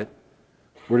video of it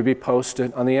were to be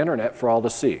posted on the internet for all to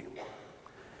see?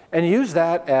 And use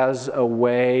that as a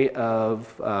way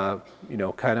of,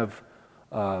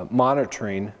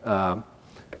 monitoring,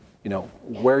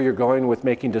 where you're going with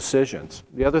making decisions.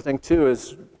 The other thing too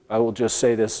is, I will just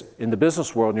say this, in the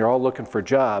business world, and you're all looking for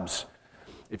jobs,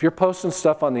 if you're posting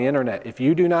stuff on the internet, if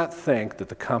you do not think that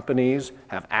the companies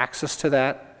have access to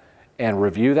that and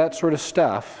review that sort of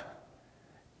stuff,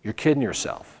 you're kidding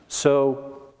yourself.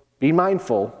 So be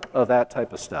mindful of that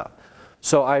type of stuff.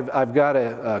 So I've got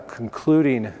a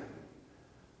concluding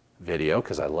video,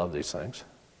 because I love these things.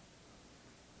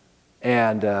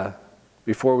 And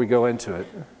before we go into it,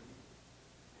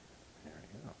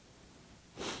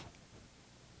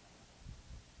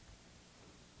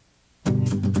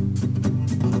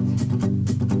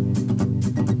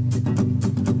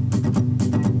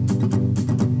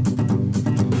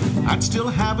 I'd still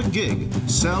have a gig,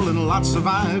 selling lots of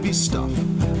Ivy stuff.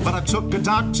 But I took a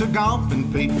dock to golf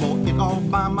and paid for it all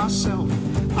by myself.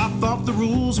 I thought the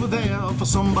rules were there for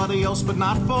somebody else, but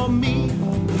not for me.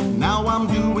 Now I'm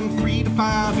doing 3 to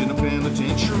 5 in a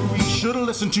penitentiary. Should've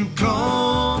listened to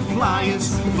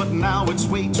compliance, but now it's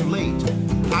way too late.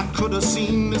 I could have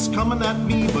seen this coming at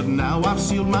me, but now I've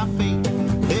sealed my fate.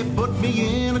 They put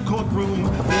me in a courtroom,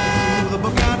 they threw the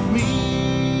book at me.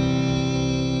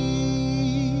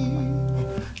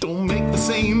 Don't make the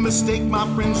same mistake, my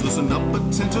friends, listen up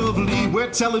attentively. We're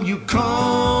telling you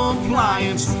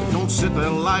compliance, don't sit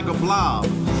there like a blob.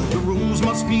 The rules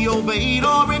must be obeyed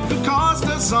or it could cost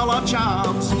us all our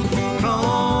jobs.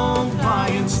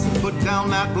 Compliance, put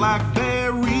down that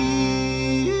BlackBerry.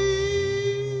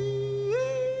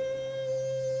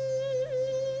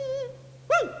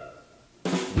 Woo!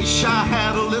 Wish I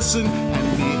had a listen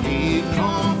and behave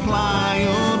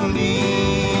compliantly.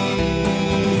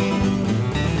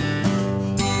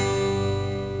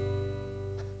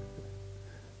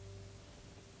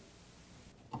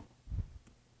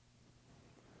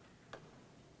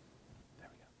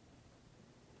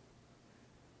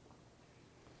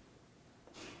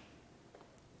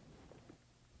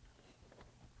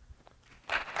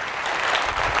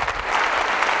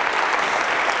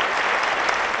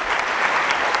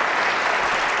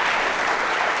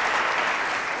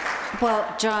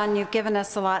 Well, John, you've given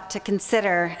us a lot to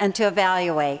consider and to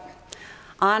evaluate.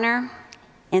 Honor,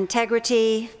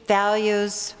 integrity,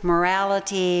 values,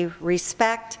 morality,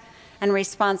 respect, and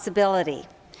responsibility.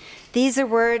 These are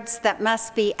words that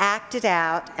must be acted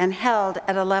out and held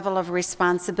at a level of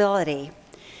responsibility.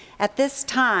 At this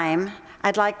time,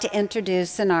 I'd like to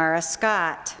introduce Inara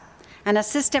Scott, an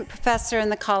assistant professor in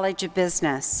the College of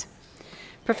Business.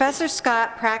 Professor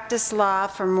Scott practiced law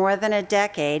for more than a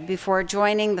decade before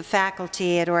joining the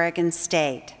faculty at Oregon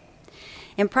State.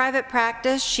 In private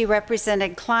practice, she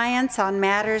represented clients on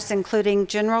matters including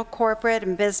general corporate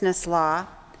and business law,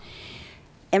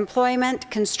 employment,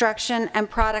 construction, and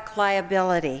product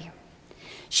liability.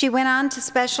 She went on to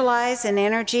specialize in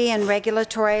energy and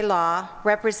regulatory law,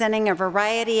 representing a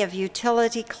variety of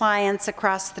utility clients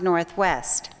across the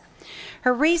Northwest.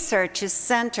 Her research is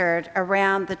centered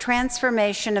around the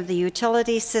transformation of the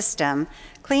utility system,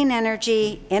 clean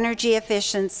energy, energy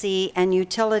efficiency, and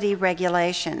utility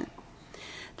regulation.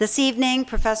 This evening,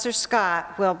 Professor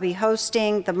Scott will be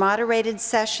hosting the moderated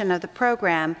session of the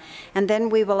program, and then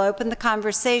we will open the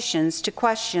conversations to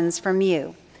questions from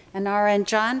you. Inara and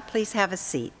John, please have a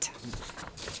seat.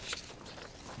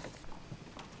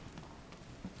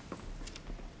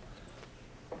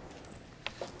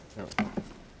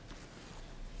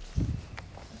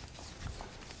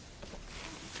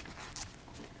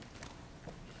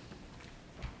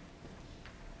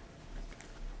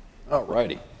 All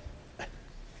righty.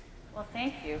 Well,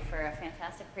 thank you for a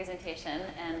fantastic presentation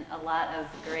and a lot of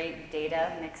great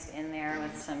data mixed in there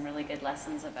with some really good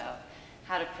lessons about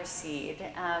how to proceed.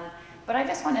 But I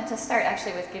just wanted to start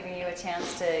actually with giving you a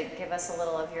chance to give us a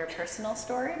little of your personal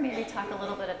story, maybe talk a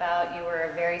little bit about you were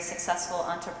a very successful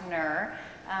entrepreneur.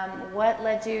 What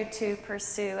led you to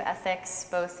pursue ethics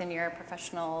both in your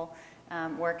professional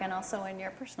work and also in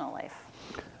your personal life?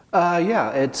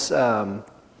 Yeah, it's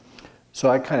so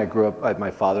I kind of grew up.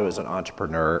 My father was an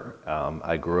entrepreneur.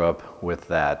 I grew up with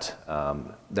that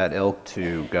ilk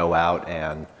to go out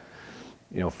and,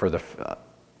 for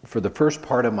the first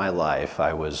part of my life,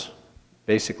 I was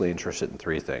basically interested in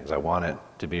three things. I wanted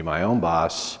to be my own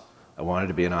boss, I wanted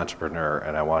to be an entrepreneur,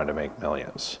 and I wanted to make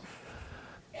millions.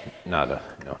 Not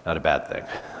a bad thing.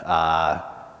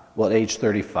 Well, at age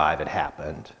 35, it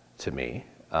happened to me.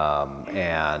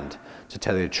 And to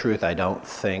tell you the truth, I don't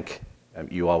think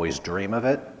you always dream of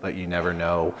it, but you never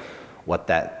know what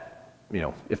that,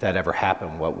 if that ever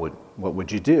happened, what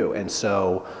would you do? And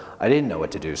so I didn't know what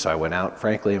to do. So I went out,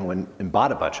 frankly, and went and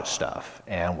bought a bunch of stuff.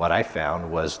 And what I found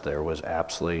was there was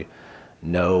absolutely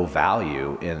no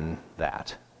value in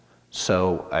that.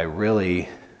 So I really,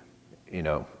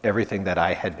 everything that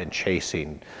I had been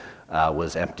chasing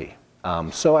was empty.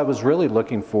 So I was really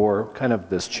looking for kind of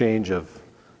this change in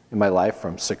my life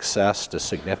from success to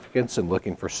significance, and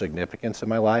looking for significance in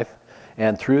my life.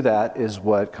 And through that is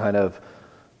what kind of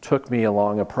took me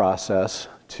along a process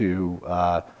to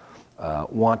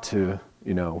want to,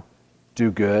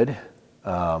 do good.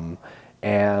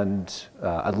 And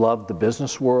I loved the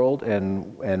business world,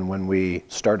 and when we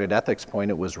started Ethics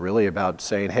Point, it was really about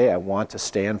saying, hey, I want to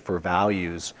stand for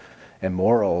values and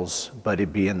morals, but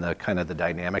it'd be in the kind of the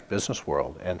dynamic business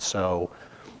world. And so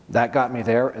that got me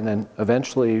there, and then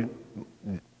eventually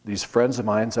these friends of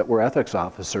mine that were ethics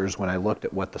officers, when I looked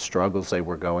at what the struggles they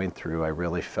were going through, I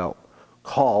really felt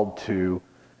called to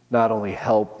not only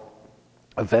help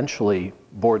eventually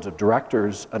boards of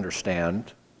directors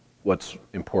understand what's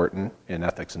important in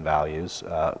ethics and values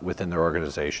within their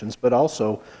organizations, but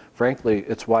also, frankly,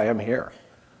 it's why I'm here.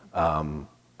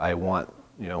 I want,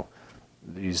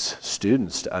 these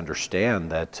students to understand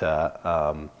that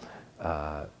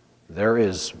there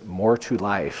is more to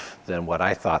life than what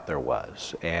I thought there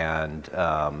was, and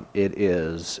it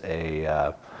is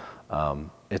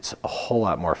it's a whole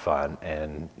lot more fun,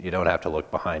 and you don't have to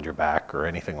look behind your back or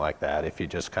anything like that if you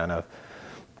just kind of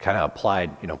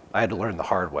applied. I had to learn the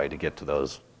hard way to get to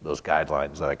those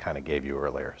guidelines that I kind of gave you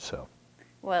earlier. So.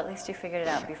 Well, at least you figured it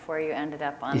out before you ended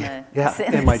up on the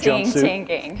in my jumpsuit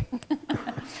gang.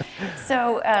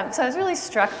 So I was really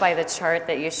struck by the chart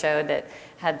that you showed that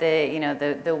had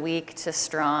the weak to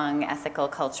strong ethical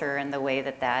culture and the way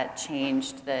that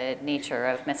changed the nature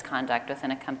of misconduct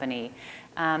within a company.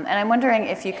 And I'm wondering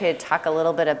if you could talk a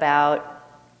little bit about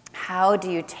how do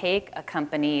you take a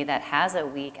company that has a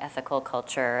weak ethical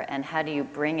culture, and how do you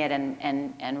bring it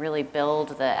and really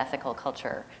build the ethical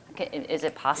culture? Is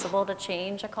it possible to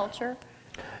change a culture?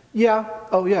 Yeah.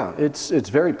 Oh, yeah. It's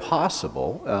very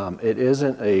possible. It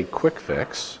isn't a quick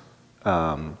fix.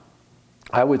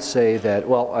 I would say that.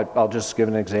 Well, I'll just give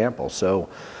an example. So,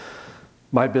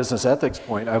 my business ethics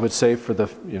point, I would say for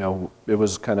it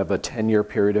was kind of a 10-year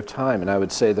period of time, and I would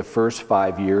say the first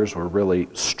 5 years were really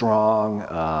strong,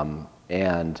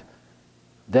 and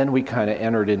then we kind of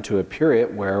entered into a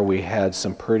period where we had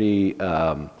some pretty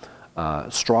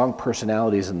strong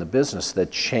personalities in the business that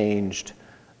changed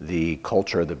the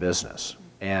culture of the business.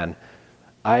 And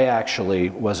I actually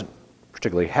wasn't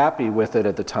particularly happy with it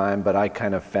at the time, but I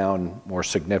kind of found more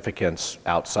significance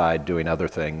outside doing other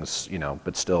things,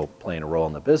 but still playing a role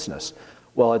in the business.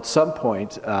 Well, at some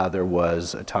point, there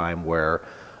was a time where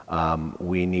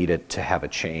we needed to have a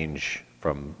change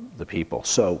from the people.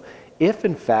 So if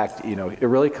in fact, it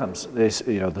really comes,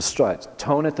 the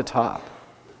tone at the top,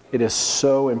 it is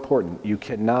so important. You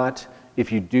cannot,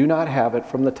 if you do not have it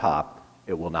from the top,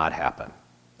 it will not happen.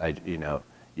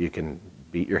 You can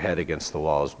beat your head against the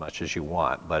wall as much as you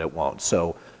want, but it won't.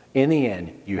 So in the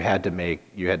end, you had to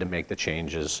make the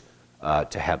changes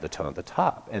to have the tone at the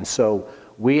top. And so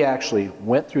we actually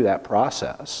went through that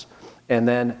process. And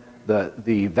then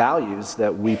the values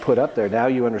that we put up there, now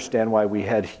you understand why we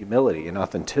had humility and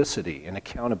authenticity and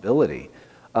accountability.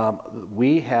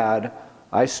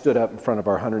 I stood up in front of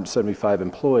our 175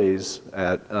 employees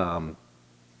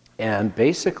and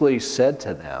basically said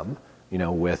to them,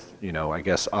 with, I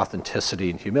guess, authenticity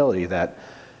and humility, that,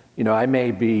 I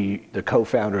may be the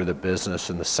co-founder of the business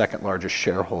and the second largest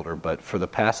shareholder, but for the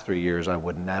past 3 years, I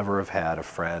would never have had a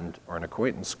friend or an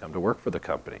acquaintance come to work for the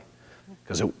company,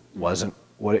 because it wasn't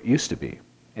what it used to be,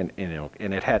 and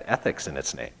it had ethics in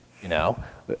its name,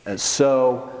 And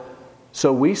so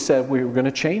we said we were going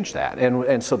to change that,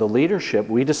 and so the leadership,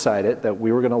 we decided that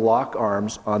we were going to lock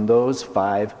arms on those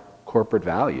 5 corporate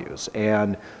values,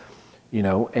 and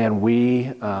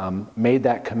we made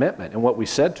that commitment. And what we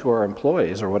said to our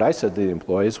employees, or what I said to the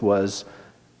employees, was,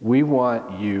 we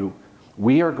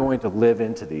are going to live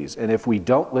into these, and if we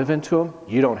don't live into them,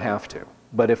 you don't have to.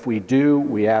 But if we do,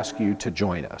 we ask you to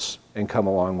join us and come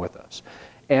along with us.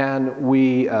 And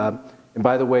we, and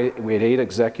by the way, we had 8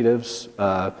 executives.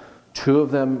 2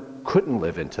 of them couldn't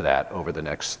live into that over the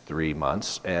next 3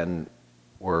 months and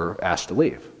were asked to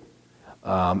leave.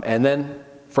 And then,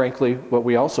 frankly, what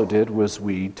we also did was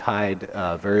we tied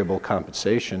variable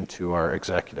compensation to our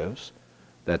executives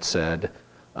that said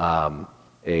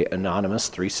a anonymous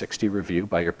 360 review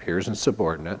by your peers and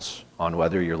subordinates on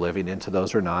whether you're living into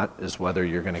those or not is whether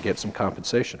you're going to get some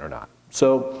compensation or not.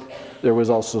 So there was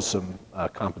also some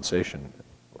compensation.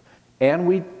 And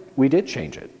we did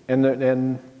change it.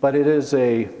 But it is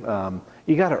a,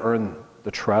 you got to earn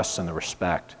the trust and the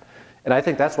respect. And I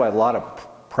think that's why a lot of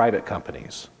private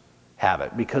companies have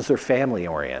it, because they're family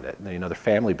oriented. You know, they're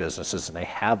family businesses and they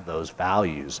have those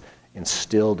values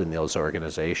instilled in those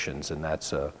organizations, and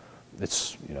that's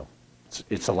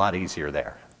it's a lot easier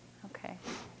there. Okay.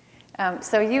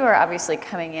 So you are obviously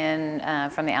coming in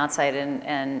from the outside,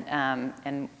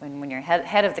 and when you're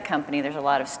head of the company, there's a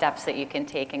lot of steps that you can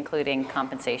take, including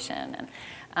compensation.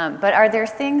 But are there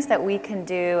things that we can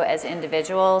do as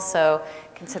individuals? So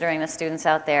considering the students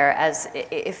out there, as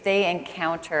if they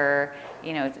encounter,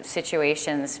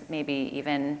 situations, maybe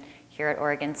even here at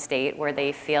Oregon State, where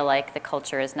they feel like the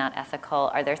culture is not ethical,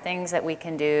 are there things that we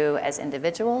can do as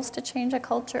individuals to change a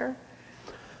culture?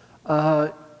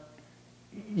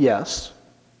 Yes,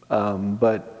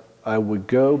 but I would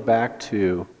go back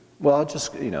to, well, I'll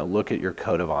just, look at your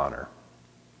code of honor.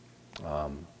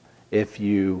 If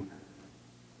you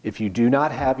do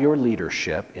not have your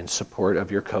leadership in support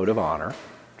of your code of honor,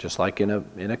 just like in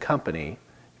a company,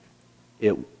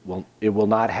 it will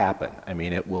not happen. I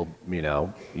mean, it will,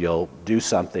 you'll do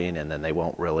something and then they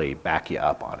won't really back you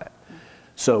up on it.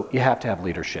 So you have to have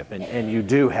leadership, and you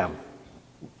do have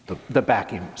the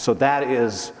backing. So that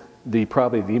is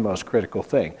probably the most critical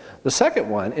thing. The second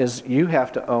one is you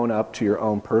have to own up to your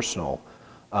own personal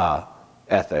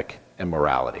ethic and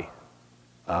morality,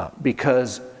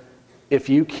 because if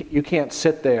you can't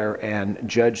sit there and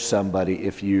judge somebody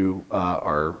if you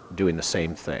are doing the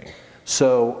same thing.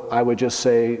 So I would just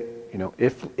say,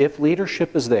 if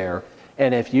leadership is there,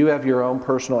 and if you have your own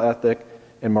personal ethic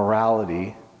and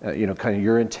morality, kind of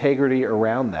your integrity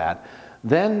around that,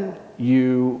 then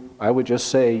I would just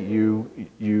say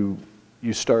you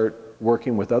start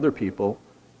working with other people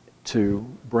to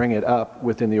bring it up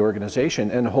within the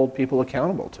organization and hold people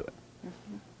accountable to it.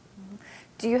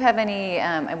 Do you have any,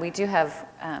 and we do have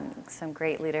some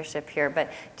great leadership here,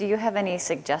 but do you have any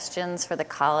suggestions for the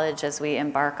college as we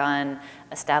embark on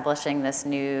establishing this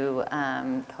new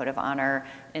code of honor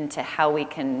into how we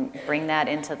can bring that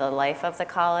into the life of the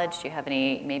college? Do you have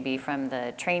any, maybe from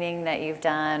the training that you've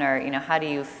done, or how do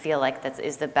you feel like that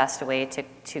is the best way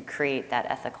to create that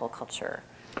ethical culture?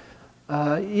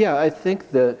 Yeah, I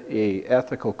think that a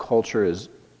ethical culture is,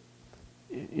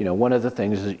 one of the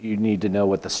things is you need to know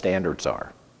what the standards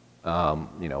are.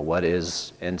 What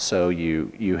is, and so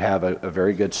you have a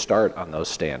very good start on those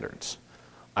standards.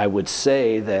 I would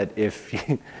say that if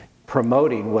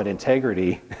promoting what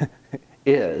integrity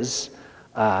is,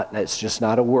 it's just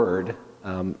not a word.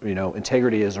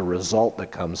 Integrity is a result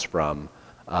that comes from,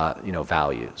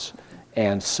 values.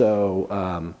 And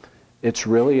so it's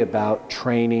really about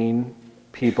training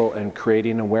people and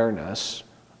creating awareness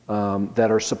that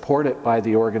are supported by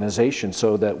the organization,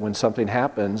 so that when something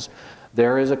happens,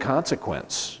 there is a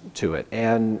consequence to it.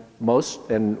 And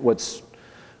what's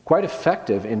quite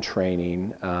effective in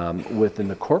training within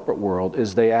the corporate world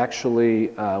is they actually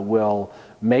will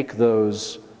make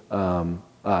those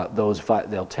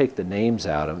they'll take the names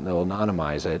out of them, they'll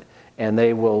anonymize it, and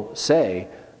they will say,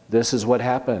 this is what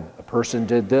happened, a person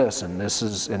did this, and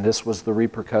this was the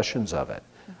repercussions of it.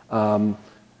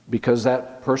 Because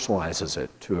that personalizes it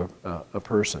to a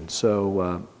person.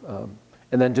 So,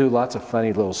 and then do lots of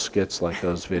funny little skits like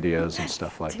those videos and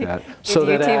stuff like that, so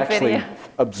that it actually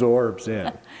absorbs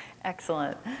in.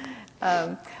 Excellent.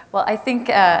 Well, I think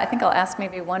I'll ask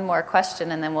maybe one more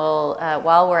question, and then we'll,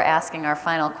 while we're asking our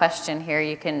final question here,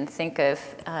 you can think of,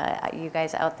 you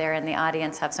guys out there in the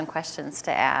audience have some questions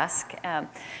to ask.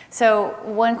 So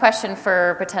one question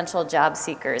for potential job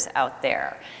seekers out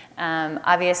there.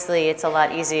 Obviously, it's a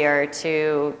lot easier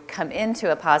to come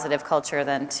into a positive culture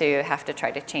than to have to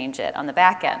try to change it on the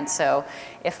back end. So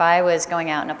if I was going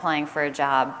out and applying for a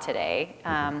job today,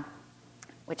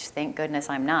 which thank goodness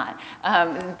I'm not,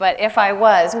 but if I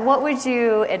was, what would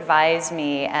you advise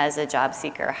me as a job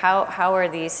seeker? How are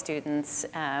these students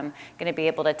going to be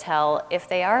able to tell if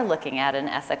they are looking at an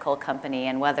ethical company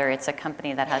and whether it's a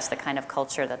company that has the kind of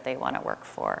culture that they want to work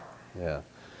for? Yeah.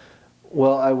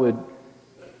 Well, I would,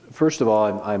 first of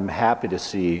all, I'm happy to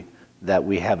see that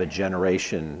we have a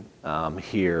generation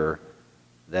here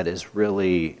that is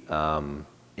really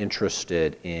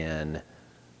interested in,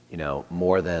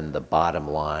 more than the bottom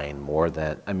line,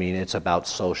 it's about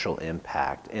social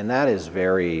impact. And that is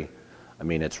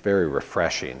it's very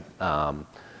refreshing.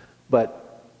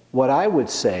 But what I would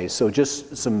say, so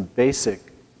just some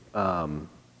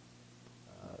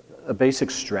a basic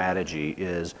strategy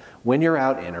is when you're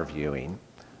out interviewing,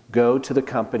 go to the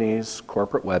company's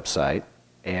corporate website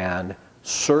and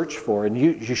search for, and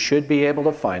you should be able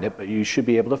to find it, but you should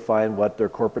be able to find what their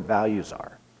corporate values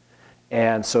are.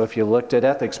 And so if you looked at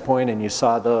Ethics Point and you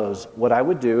saw those, what I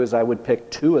would do is I would pick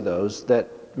 2 of those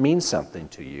that mean something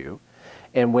to you.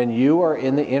 And when you are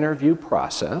in the interview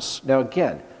process, now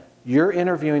again, you're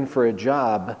interviewing for a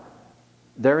job,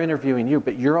 they're interviewing you,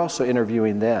 but you're also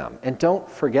interviewing them. And don't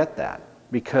forget that,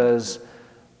 because,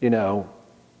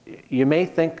 you may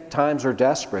think times are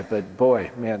desperate, but boy,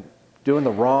 man, doing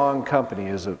the wrong company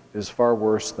is far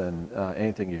worse than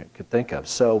anything you could think of.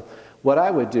 So what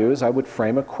I would do is I would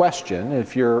frame a question.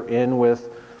 If you're in with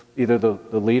either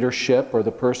the leadership or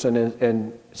the person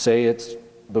and say it's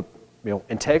the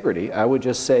integrity, I would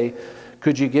just say,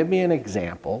 could you give me an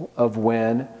example of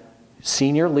when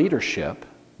senior leadership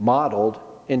modeled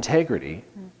integrity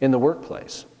in the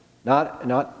workplace? Not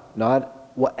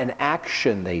what an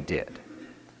action they did.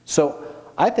 So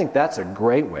I think that's a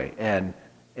great way. And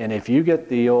if you get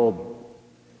the old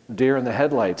deer in the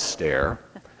headlights stare,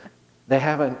 they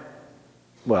haven't,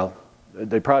 well,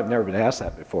 they probably have never been asked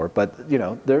that before, but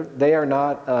they are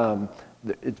not,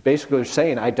 it's basically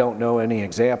saying, I don't know any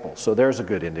examples. So there's a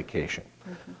good indication.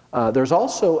 There's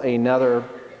also another,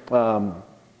 a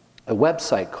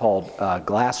website called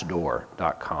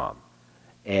glassdoor.com.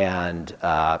 And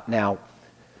now,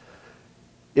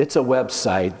 it's a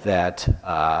website that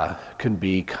can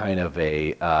be kind of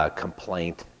a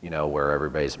complaint, where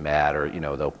everybody's mad, or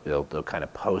they'll kind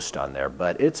of post on there.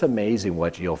 But it's amazing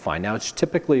what you'll find. Now it's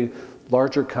typically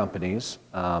larger companies,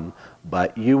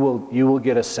 but you will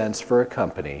get a sense for a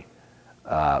company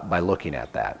by looking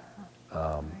at that.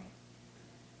 And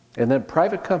then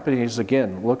private companies,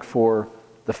 again, look for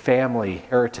the family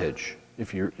heritage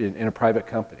if you're in a private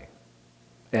company.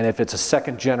 And if it's a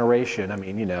second generation,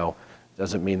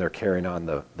 doesn't mean they're carrying on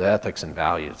the ethics and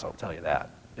values, I'll tell you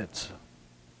that. Okay,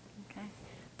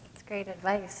 that's great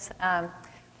advice.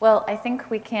 Well, I think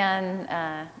we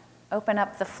can open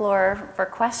up the floor for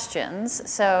questions.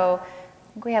 So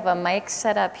I think we have a mic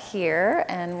set up here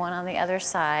and one on the other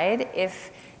side.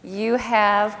 If you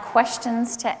have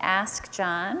questions to ask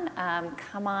John,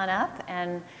 come on up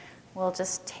and we'll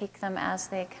just take them as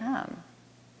they come.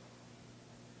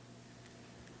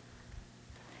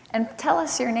 And tell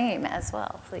us your name as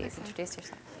well, please. Okay. Introduce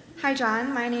yourself. Hi,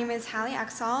 John. My name is Hallie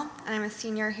Exall, and I'm a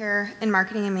senior here in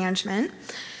marketing and management.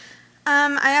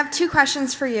 I have 2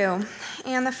 questions for you.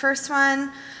 And the first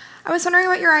one, I was wondering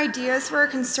what your ideas were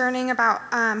concerning about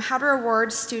how to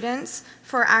reward students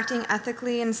for acting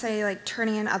ethically and, say, like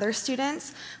turning in other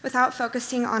students without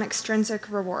focusing on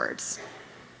extrinsic rewards.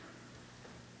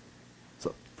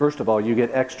 So first of all, you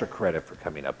get extra credit for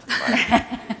coming up to the mic.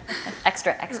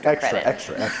 Extra credit.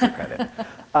 Extra credit.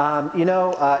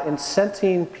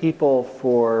 Incenting people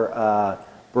for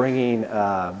bringing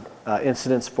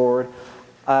incidents forward.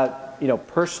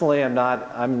 Personally, I'm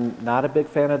not a big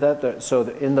fan of that. So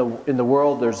in the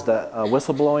world, there's the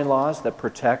whistleblowing laws that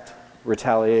protect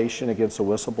retaliation against a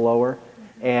whistleblower,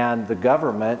 and the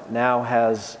government now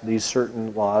has these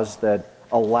certain laws that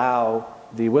allow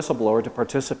the whistleblower to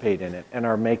participate in it and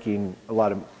are making a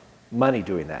lot of money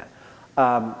doing that.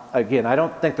 Again, I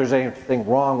don't think there's anything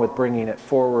wrong with bringing it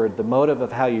forward. The motive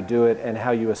of how you do it and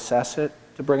how you assess it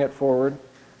to bring it forward,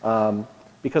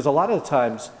 because a lot of the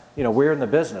times, we're in the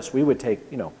business. We would take,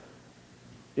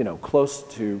 close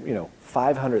to,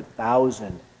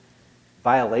 500,000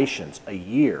 violations a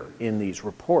year in these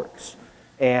reports,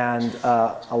 and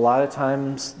a lot of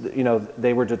times,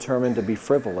 they were determined to be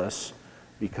frivolous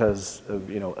because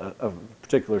of, a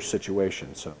particular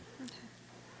situation. So. Okay.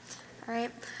 All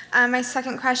right. My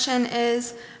second question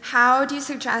is, how do you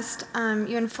suggest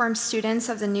you inform students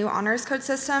of the new honors code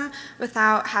system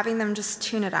without having them just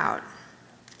tune it out?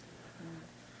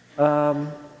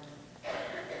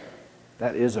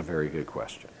 That is a very good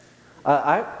question.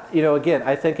 Again,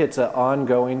 I think it's an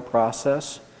ongoing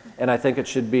process, and I think it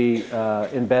should be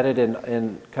embedded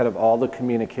in kind of all the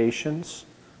communications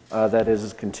that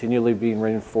is continually being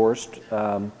reinforced.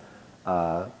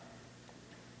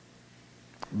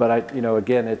 But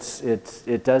again,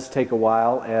 it does take a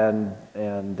while, and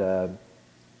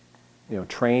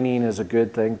training is a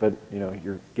good thing. But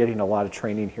you're getting a lot of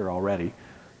training here already.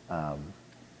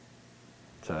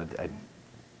 So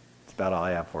that's about all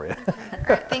I have for you. All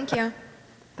right, thank you.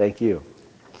 Thank you.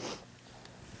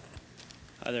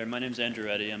 Hi there, my name's Andrew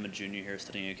Eddy. I'm a junior here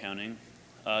studying accounting.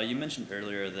 You mentioned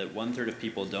earlier that 1/3 of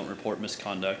people don't report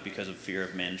misconduct because of fear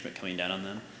of management coming down on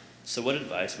them. So what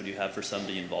advice would you have for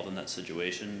somebody involved in that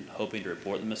situation, hoping to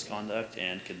report the misconduct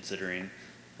and considering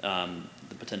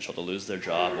the potential to lose their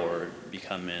job or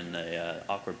become in an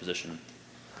awkward position?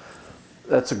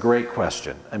 That's a great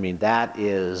question. I mean, that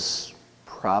is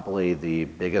probably the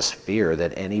biggest fear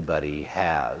that anybody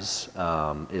has,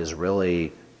 is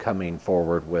really coming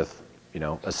forward with,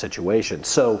 a situation.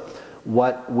 So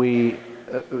what we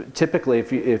typically,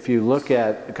 if you look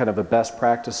at kind of a best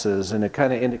practices, and it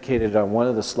kind of indicated on one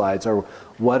of the slides, are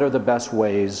what are the best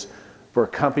ways for a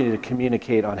company to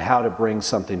communicate on how to bring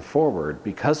something forward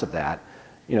because of that.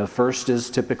 First is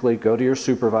typically go to your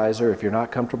supervisor. If you're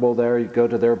not comfortable there, you go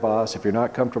to their boss. If you're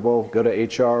not comfortable, go to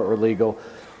HR or legal.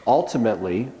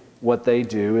 Ultimately, what they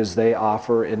do is they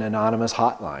offer an anonymous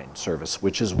hotline service,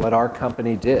 which is what our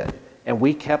company did. And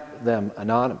we kept them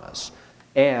anonymous.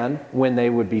 And when they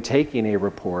would be taking a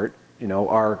report,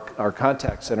 our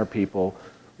contact center people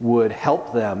would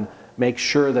help them make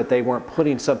sure that they weren't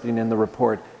putting something in the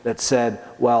report that said,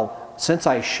 well, since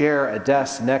I share a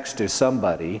desk next to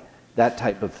somebody, that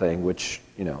type of thing, which,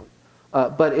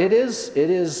 but it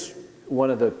is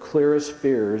one of the clearest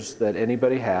fears that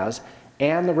anybody has,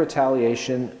 and the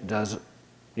retaliation does,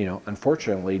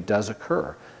 unfortunately does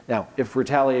occur. Now, if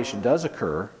retaliation does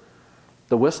occur,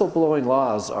 the whistleblowing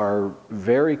laws are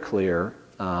very clear,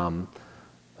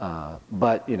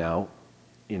 but you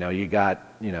got,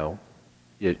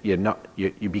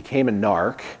 you became a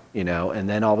narc, and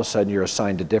then all of a sudden you're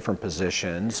assigned to different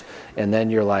positions, and then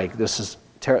you're like, this is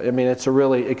terrible. I mean, it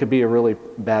could be a really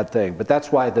bad thing, but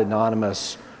that's why the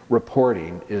anonymous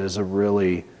reporting is a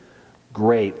really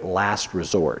great last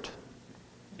resort.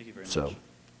 Thank you very much. So,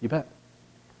 you bet.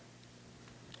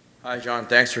 Hi, John.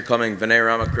 Thanks for coming. Vinay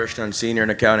Ramakrishnan, senior in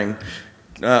accounting.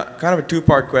 Kind of a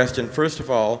two-part question. First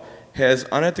of all, has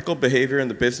unethical behavior in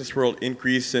the business world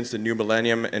increased since the new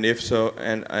millennium, and if so,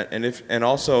 and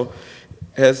also,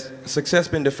 has success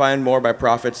been defined more by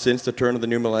profits since the turn of the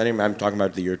new millennium? I'm talking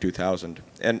about the year 2000.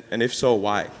 And if so,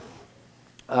 why?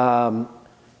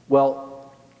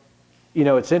 Well,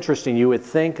 it's interesting. You would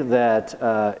think that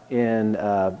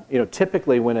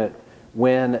typically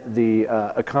when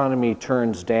the economy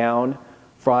turns down,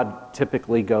 fraud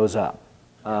typically goes up.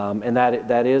 And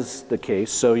that is the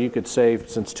case. So you could say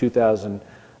since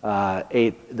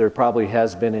 2008, there probably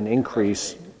has been an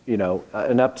increase,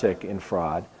 an uptick in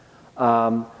fraud.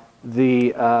 So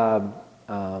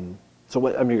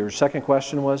what, your second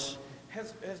question was?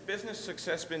 Has business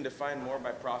success been defined more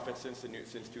by profits since 2000,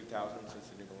 since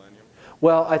the new millennium?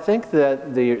 Well, I think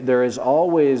that there is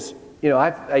always,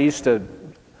 I used to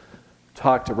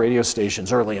talk to radio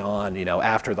stations early on,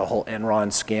 after the whole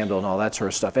Enron scandal and all that sort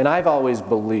of stuff. And I've always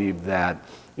believed that,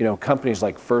 companies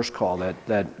like First Call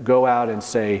that go out and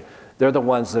say they're the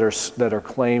ones that are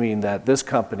claiming that this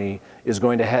company is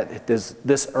going to hit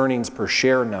this earnings per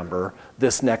share number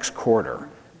this next quarter.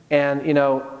 And,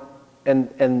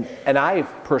 and I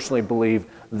personally believe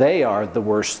they are the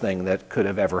worst thing that could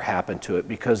have ever happened to it,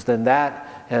 because then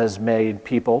that has made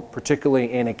people,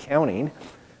 particularly in accounting,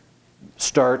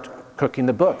 start cooking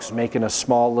the books, making a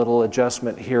small little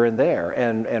adjustment here and there.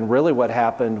 And really what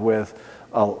happened with,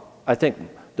 I think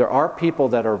there are people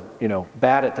that are,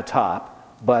 bad at the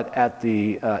top, but at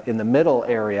in the middle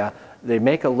area, they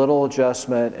make a little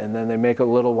adjustment, and then they make a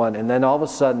little one, and then all of a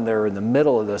sudden they're in the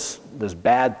middle of this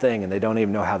bad thing, and they don't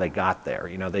even know how they got there.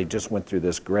 They just went through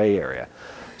this gray area.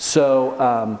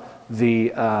 So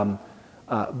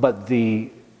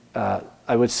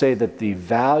I would say that the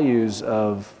values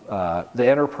of the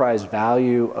enterprise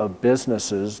value of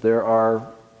businesses, there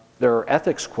are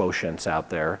ethics quotients out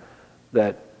there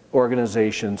that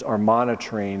organizations are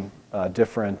monitoring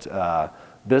different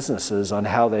businesses on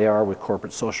how they are with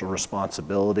corporate social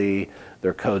responsibility,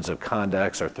 their codes of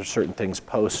conduct, are there certain things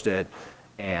posted,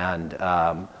 and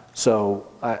so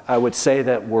I would say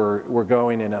that we're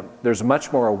going in there's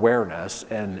much more awareness,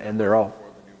 and they're all.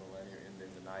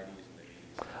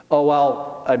 Oh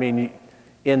well, I mean,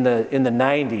 in the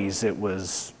 90s it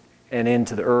was, and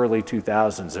into the early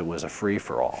 2000s it was a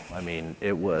free-for-all. I mean,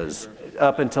 it was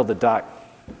up until the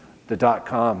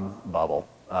dot-com bubble.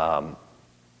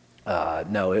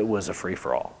 No, it was a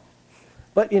free-for-all.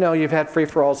 But you've had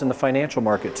free-for-alls in the financial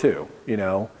market too.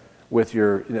 With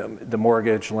your the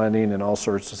mortgage lending and all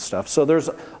sorts of stuff. So there's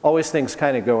always things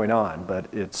kind of going on, but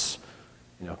it's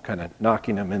kind of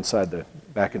knocking them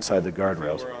back inside the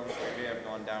guardrails. We have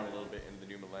gone down a little bit in the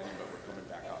new millennium. millennium, but we're coming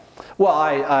back up? Well,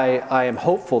 I am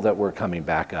hopeful that we're coming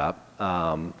back up.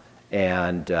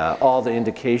 And all the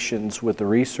indications with the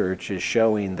research is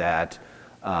showing that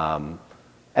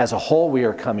as a whole we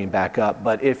are coming back up,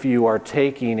 but if you are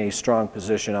taking a strong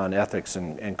position on ethics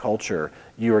and culture,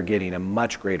 you are getting a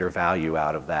much greater value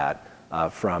out of that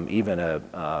from even a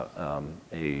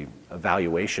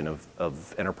valuation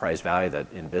of enterprise value that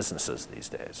in businesses these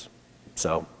days.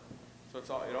 So it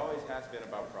always has been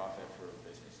about profit for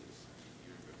businesses?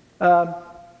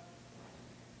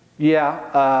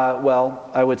 Yeah, well,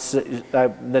 I would say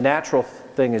the natural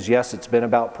thing is yes, it's been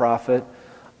about profit.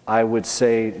 I would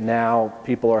say now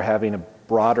people are having a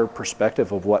broader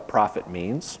perspective of what profit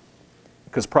means,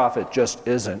 because profit just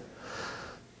isn't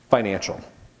financial.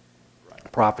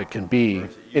 Right. Profit can be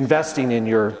investing in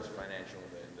your,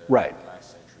 right.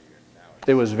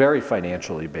 It was very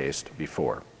financially based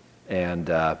before,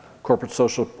 and corporate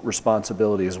social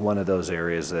responsibility is one of those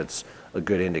areas that's a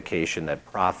good indication that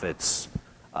profits,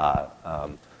 the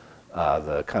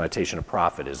connotation of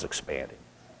profit is expanding.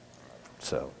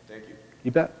 So, thank you.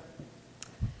 You bet.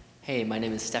 Hey, my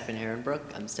name is Stefan Herrenbrook.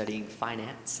 I'm studying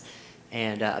finance.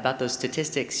 And about those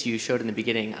statistics you showed in the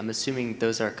beginning, I'm assuming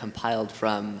those are compiled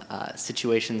from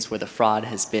situations where the fraud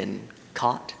has been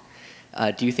caught.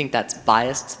 Do you think that's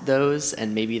biased those,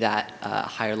 and maybe that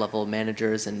higher level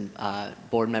managers and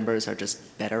board members are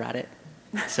just better at it,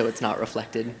 so it's not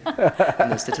reflected in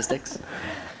those statistics?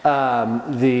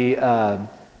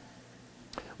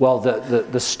 Well,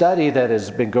 the study that has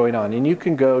been going on, and you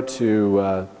can go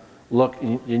to look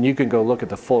at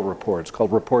the full report. It's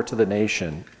called Report to the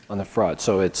Nation on the Fraud.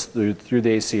 So it's through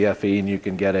the ACFE, and you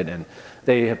can get it. And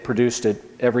they have produced it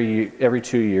every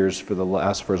 2 years for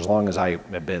as long as I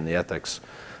have been in the ethics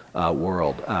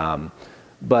world.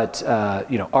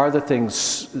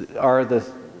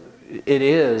 It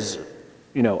is,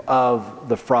 of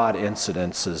the fraud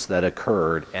incidences that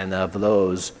occurred, and of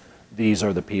those, these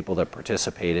are the people that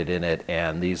participated in it,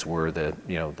 and these were the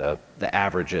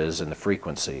averages and the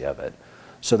frequency of it.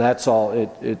 So that's all.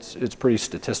 It's pretty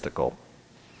statistical.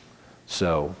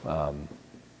 So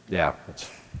yeah.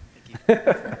 Well,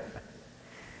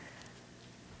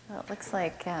 it looks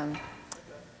like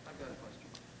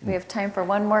we have time for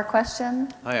one more question.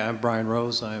 Hi, I'm Brian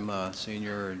Rose. I'm a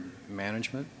senior in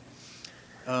management.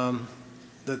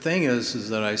 The thing is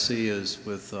that I see is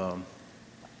with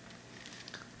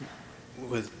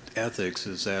ethics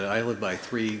is that I live by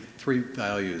three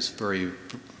values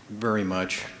very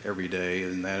much every day,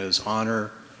 and that is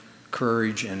honor,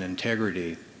 courage, and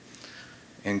integrity.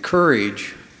 And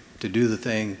courage to do the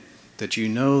thing that you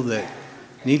know that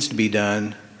needs to be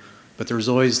done, but there's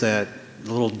always that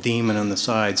little demon on the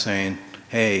side saying,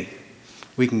 hey,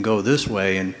 we can go this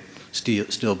way and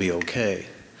still be okay.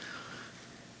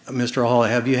 Mr. Hall,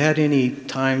 have you had any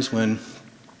times when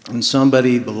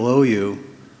somebody below you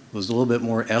was a little bit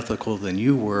more ethical than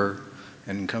you were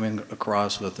and coming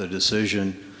across with a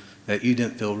decision that you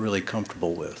didn't feel really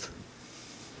comfortable with?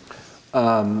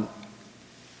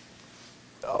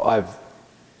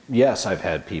 Yes, I've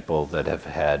had people that have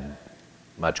had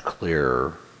much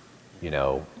clearer,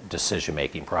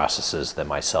 decision-making processes than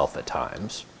myself at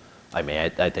times. I mean,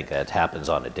 I think that happens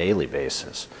on a daily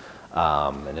basis,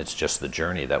 and it's just the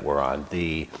journey that we're on.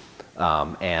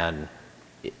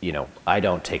 I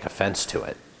don't take offense to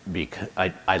it, because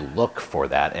I look for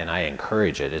that and I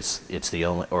encourage it. It's the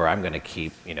only, or I'm going to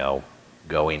keep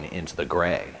going into the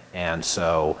gray. And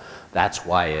so that's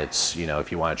why it's,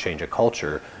 if you want to change a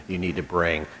culture,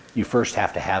 you first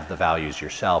have to have the values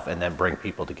yourself, and then bring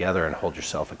people together and hold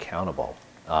yourself accountable,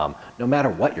 no matter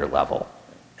what your level.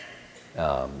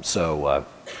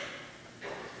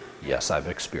 Yes, I've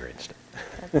experienced it.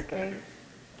 That's great.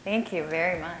 Thank you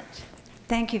very much.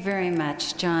 Thank you very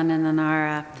much, John and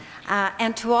Anara.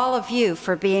 And to all of you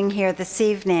for being here this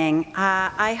evening.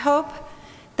 I hope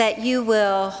that you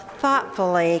will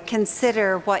thoughtfully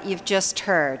consider what you've just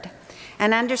heard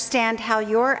and understand how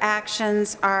your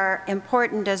actions are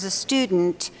important as a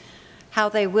student, how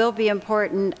they will be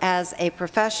important as a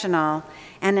professional,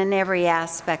 and in every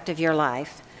aspect of your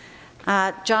life.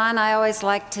 John, I always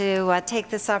like to take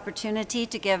this opportunity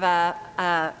to give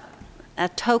a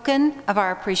token of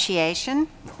our appreciation.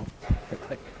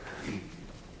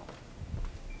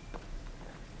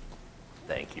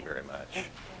 Thank you very much.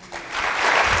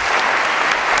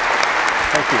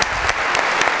 Thank you.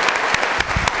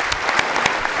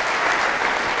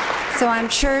 So I'm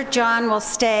sure John will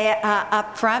stay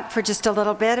up front for just a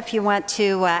little bit if you want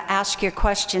to ask your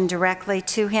question directly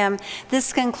to him.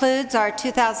 This concludes our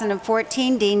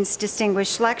 2014 Dean's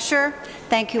Distinguished Lecture.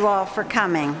 Thank you all for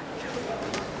coming.